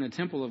sitteth in the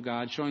temple of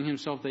God, showing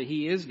himself that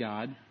he is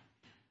God.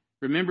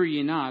 Remember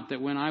ye not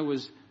that when I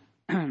was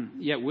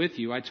yet with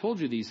you, I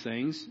told you these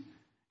things,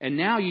 and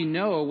now ye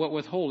know what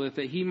withholdeth,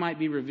 that he might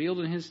be revealed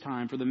in his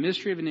time, for the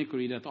mystery of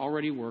iniquity doth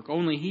already work.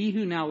 Only he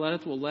who now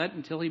letteth will let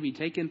until he be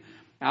taken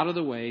out of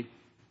the way,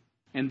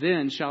 and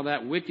then shall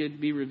that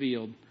wicked be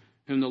revealed,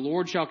 whom the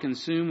Lord shall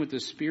consume with the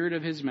spirit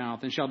of his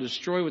mouth, and shall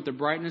destroy with the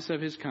brightness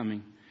of his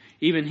coming.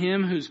 Even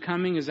him whose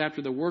coming is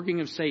after the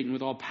working of Satan,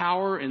 with all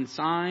power and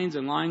signs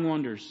and lying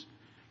wonders."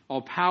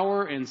 All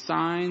power and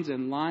signs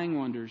and lying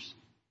wonders.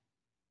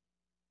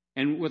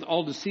 "And with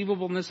all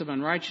deceivableness of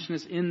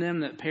unrighteousness in them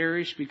that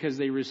perish, because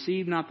they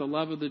receive not the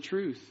love of the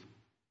truth,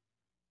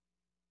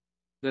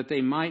 that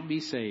they might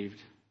be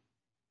saved.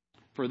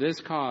 For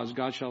this cause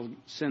God shall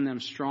send them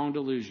strong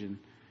delusion,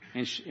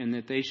 and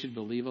that they should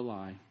believe a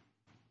lie."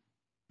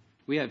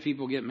 We had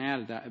people get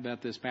mad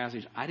about this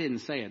passage. I didn't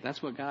say it.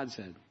 That's what God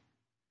said.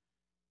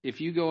 If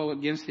you go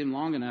against him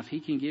long enough, he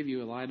can give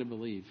you a lie to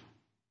believe.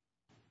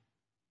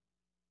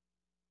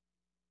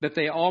 "That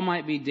they all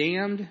might be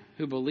damned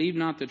who believed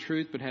not the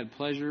truth, but had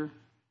pleasure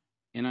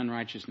in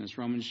unrighteousness."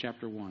 Romans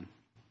chapter 1.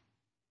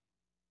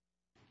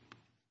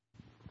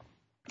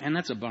 And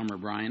that's a bummer,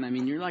 Brian. I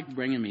mean, you're like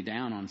bringing me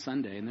down on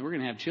Sunday, and then we're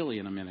going to have chili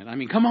in a minute. I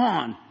mean, come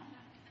on.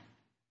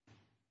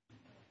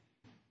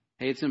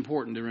 Hey, it's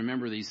important to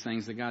remember these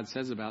things that God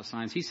says about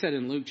signs. He said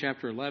in Luke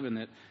chapter 11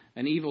 that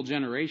an evil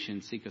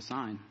generation seek a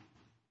sign.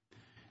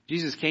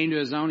 Jesus came to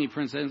his own. He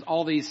presents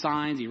all these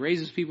signs. He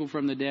raises people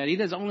from the dead. He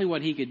does only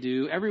what he could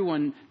do.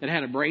 Everyone that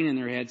had a brain in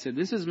their head said,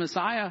 "This is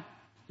Messiah.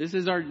 This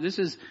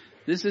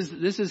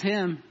is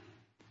him."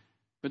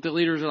 But the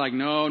leaders are like,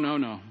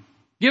 no.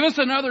 "Give us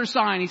another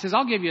sign." He says,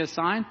 "I'll give you a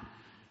sign.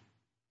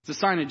 It's the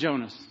sign of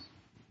Jonas."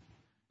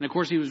 And of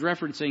course, he was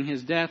referencing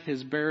his death,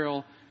 his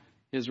burial,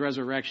 his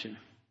resurrection.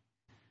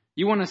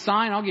 You want a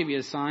sign? I'll give you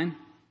a sign.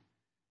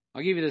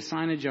 I'll give you the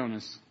sign of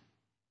Jonas.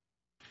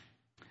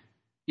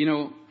 You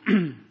know,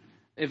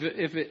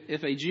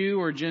 if a Jew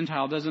or a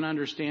Gentile doesn't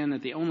understand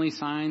that the only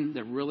sign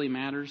that really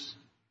matters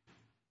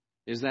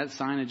is that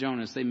sign of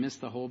Jonas, they miss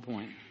the whole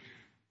point.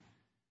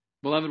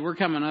 Beloved, we're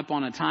coming up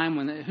on a time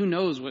when who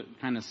knows what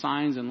kind of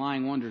signs and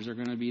lying wonders are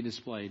going to be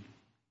displayed.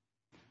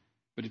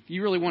 But if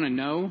you really want to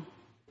know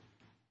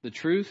the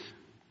truth,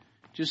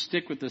 just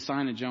stick with the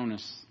sign of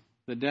Jonas,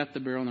 the death, the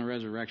burial, and the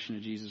resurrection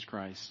of Jesus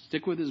Christ.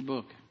 Stick with his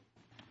book.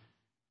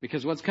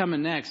 Because what's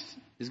coming next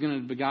is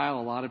going to beguile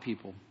a lot of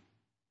people.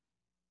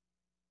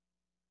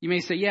 You may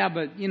say, "Yeah,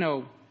 but,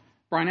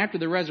 Brian, after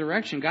the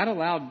resurrection, God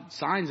allowed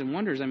signs and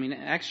wonders." I mean,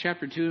 Acts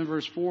chapter 2 and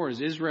verse 4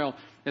 is Israel,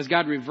 as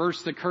God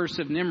reversed the curse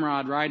of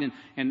Nimrod, right?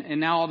 And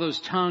now all those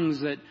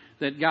tongues that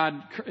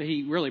God,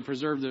 he really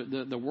preserved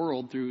the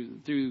world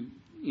through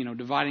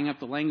dividing up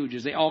the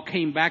languages. They all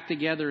came back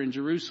together in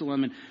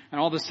Jerusalem, and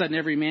all of a sudden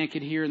every man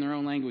could hear in their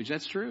own language.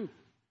 That's true.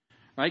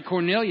 Right?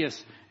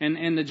 Cornelius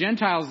and the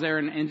Gentiles there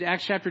in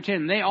Acts chapter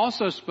 10, they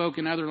also spoke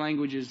in other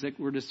languages that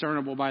were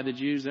discernible by the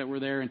Jews that were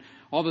there. And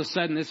all of a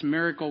sudden this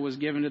miracle was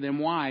given to them.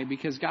 Why?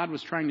 Because God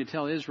was trying to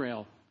tell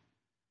Israel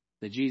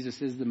that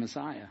Jesus is the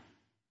Messiah.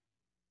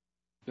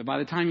 But by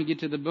the time you get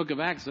to the book of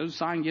Acts, those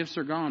sign gifts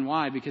are gone.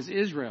 Why? Because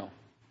Israel,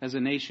 as a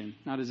nation,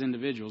 not as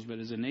individuals, but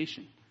as a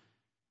nation,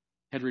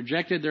 had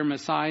rejected their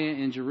Messiah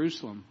in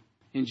Jerusalem,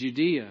 in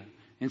Judea,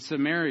 in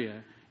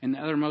Samaria, and the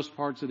othermost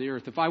parts of the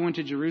earth. If I went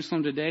to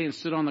Jerusalem today and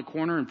stood on the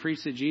corner and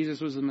preached that Jesus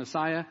was the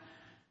Messiah,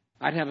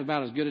 I'd have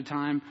about as good a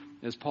time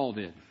as Paul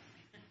did.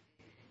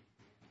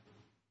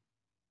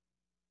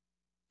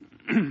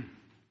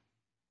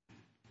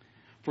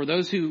 For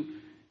those who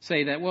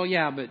say that, "Well,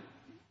 yeah, but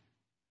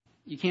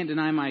you can't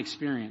deny my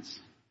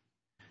experience."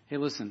 Hey,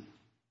 listen,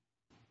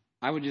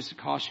 I would just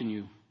caution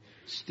you,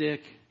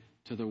 stick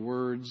to the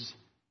words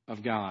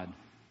of God.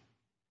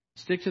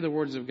 Stick to the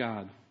words of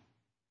God.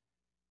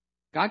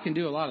 God can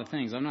do a lot of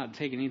things. I'm not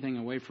taking anything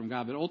away from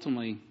God, but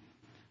ultimately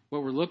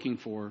what we're looking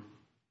for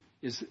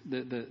is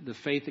the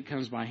faith that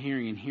comes by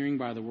hearing, and hearing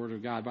by the word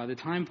of God. By the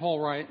time Paul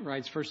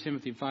writes 1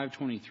 Timothy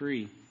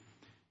 5:23,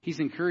 he's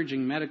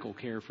encouraging medical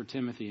care for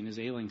Timothy and his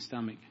ailing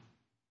stomach.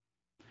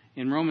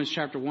 In Romans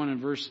chapter 1 and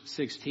verse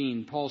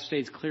 16, Paul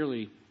states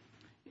clearly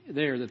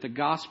there that the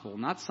gospel,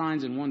 not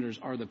signs and wonders,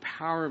 are the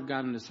power of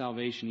God unto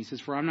salvation. He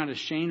says, "For I'm not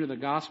ashamed of the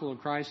gospel of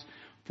Christ,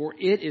 for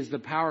it is the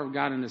power of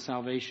God unto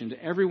salvation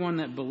to everyone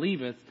that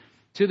believeth,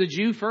 to the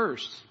Jew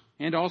first,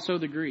 and also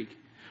the Greek.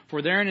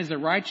 For therein is the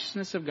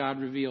righteousness of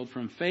God revealed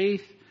from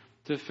faith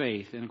to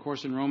faith." And of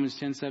course in Romans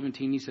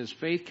 10:17 he says,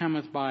 "Faith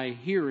cometh by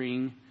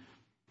hearing,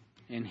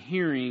 and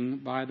hearing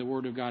by the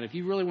word of God." If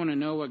you really want to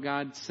know what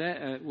God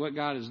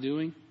is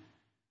doing,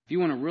 if you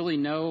want to really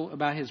know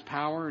about his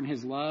power and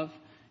his love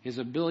His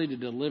ability to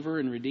deliver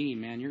and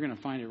redeem, man, you're going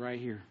to find it right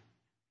here.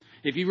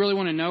 If you really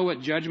want to know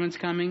what judgment's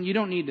coming, you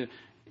don't need to,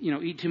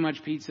 eat too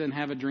much pizza and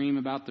have a dream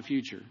about the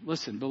future.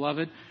 Listen,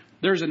 beloved,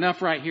 there's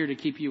enough right here to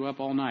keep you up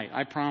all night.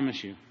 I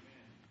promise you.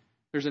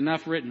 There's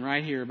enough written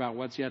right here about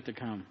what's yet to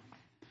come.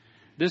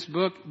 This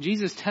book,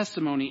 Jesus'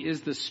 testimony,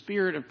 is the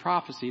spirit of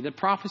prophecy. The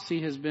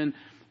prophecy has been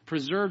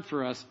preserved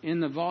for us in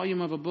the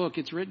volume of a book.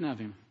 It's written of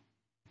him.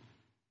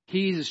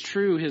 He is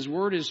true. His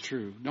word is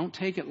true. Don't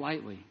take it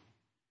lightly.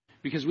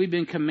 Because we've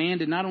been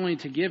commanded not only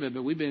to give it,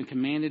 but we've been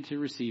commanded to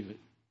receive it.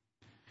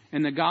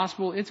 And the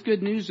gospel, it's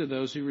good news to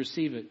those who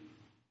receive it.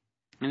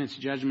 And it's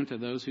judgment to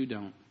those who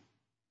don't.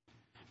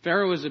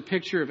 Pharaoh is a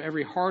picture of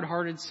every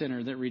hard-hearted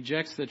sinner that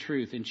rejects the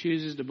truth and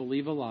chooses to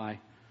believe a lie.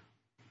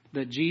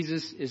 That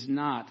Jesus is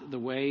not the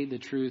way, the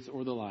truth,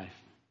 or the life.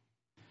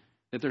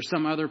 That there's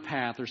some other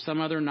path, or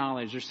some other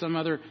knowledge, or some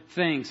other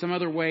thing, some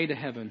other way to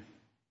heaven.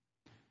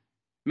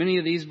 Many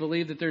of these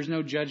believe that there's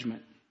no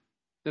judgment,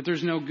 that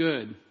there's no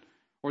good,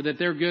 or that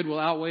their good will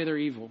outweigh their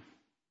evil.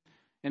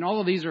 And all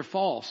of these are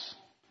false.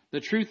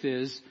 The truth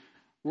is,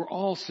 we're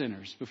all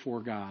sinners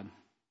before God.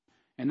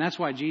 And that's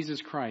why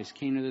Jesus Christ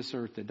came to this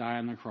earth to die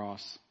on the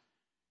cross.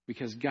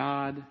 Because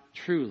God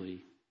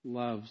truly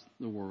loves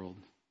the world.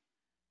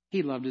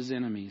 He loved his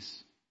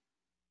enemies,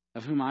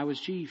 of whom I was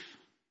chief,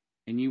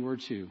 and you were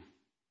too.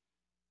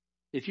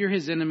 If you're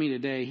his enemy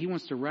today, he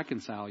wants to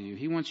reconcile you.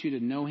 He wants you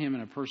to know him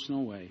in a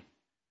personal way.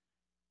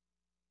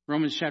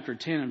 Romans chapter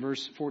 10 and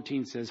verse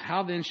 14 says,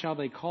 "How then shall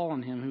they call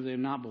on him whom they have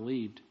not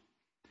believed?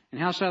 And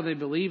how shall they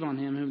believe on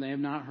him whom they have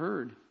not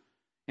heard?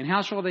 And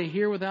how shall they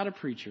hear without a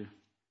preacher?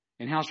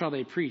 And how shall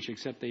they preach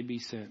except they be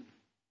sent?"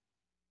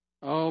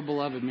 Oh,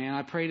 beloved man,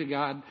 I pray to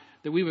God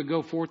that we would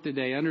go forth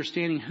today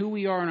understanding who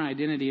we are in our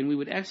identity, and we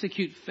would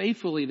execute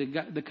faithfully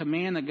the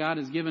command that God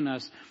has given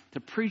us to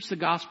preach the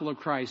gospel of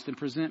Christ and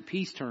present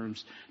peace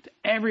terms to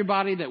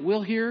everybody that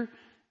will hear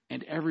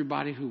and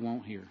everybody who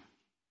won't hear.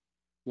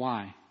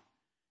 Why?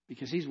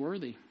 Because he's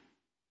worthy.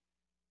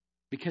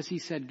 Because he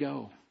said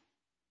go.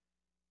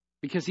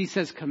 Because he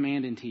says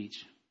command and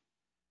teach.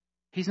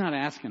 He's not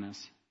asking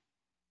us.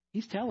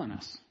 He's telling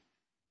us.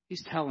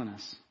 He's telling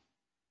us.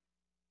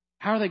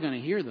 How are they going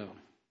to hear though?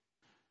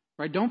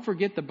 Right? Don't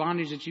forget the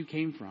bondage that you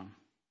came from.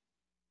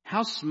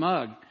 How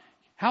smug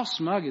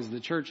is the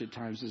church at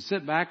times to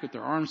sit back with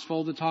their arms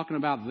folded talking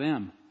about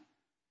them.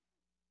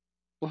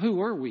 Well, who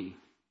were we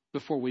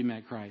before we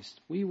met Christ?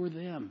 We were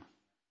them.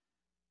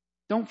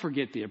 Don't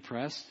forget the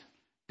oppressed.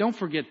 Don't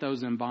forget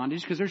those in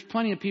bondage, because there's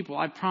plenty of people,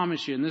 I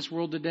promise you, in this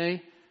world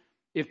today,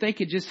 if they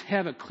could just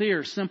have a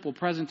clear, simple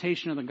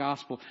presentation of the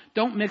gospel.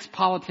 Don't mix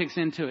politics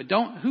into it.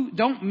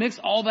 Don't mix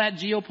all that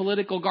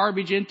geopolitical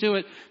garbage into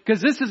it,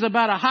 because this is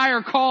about a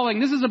higher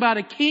calling. This is about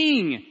a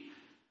king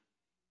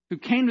who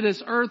came to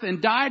this earth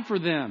and died for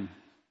them.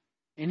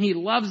 And he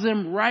loves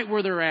them right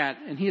where they're at.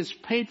 And he has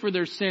paid for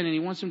their sin. And he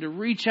wants them to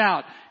reach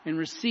out and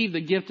receive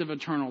the gift of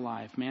eternal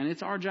life. Man,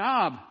 it's our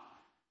job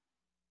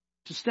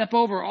to step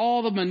over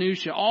all the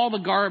minutia, all the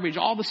garbage,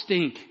 all the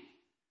stink,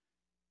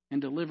 and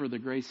deliver the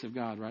grace of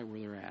God right where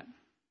they're at.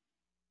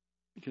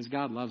 Because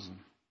God loves them.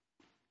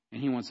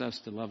 And he wants us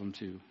to love them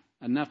too.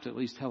 Enough to at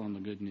least tell them the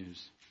good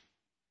news.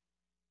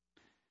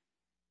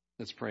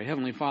 Let's pray.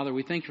 Heavenly Father,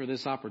 we thank you for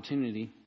this opportunity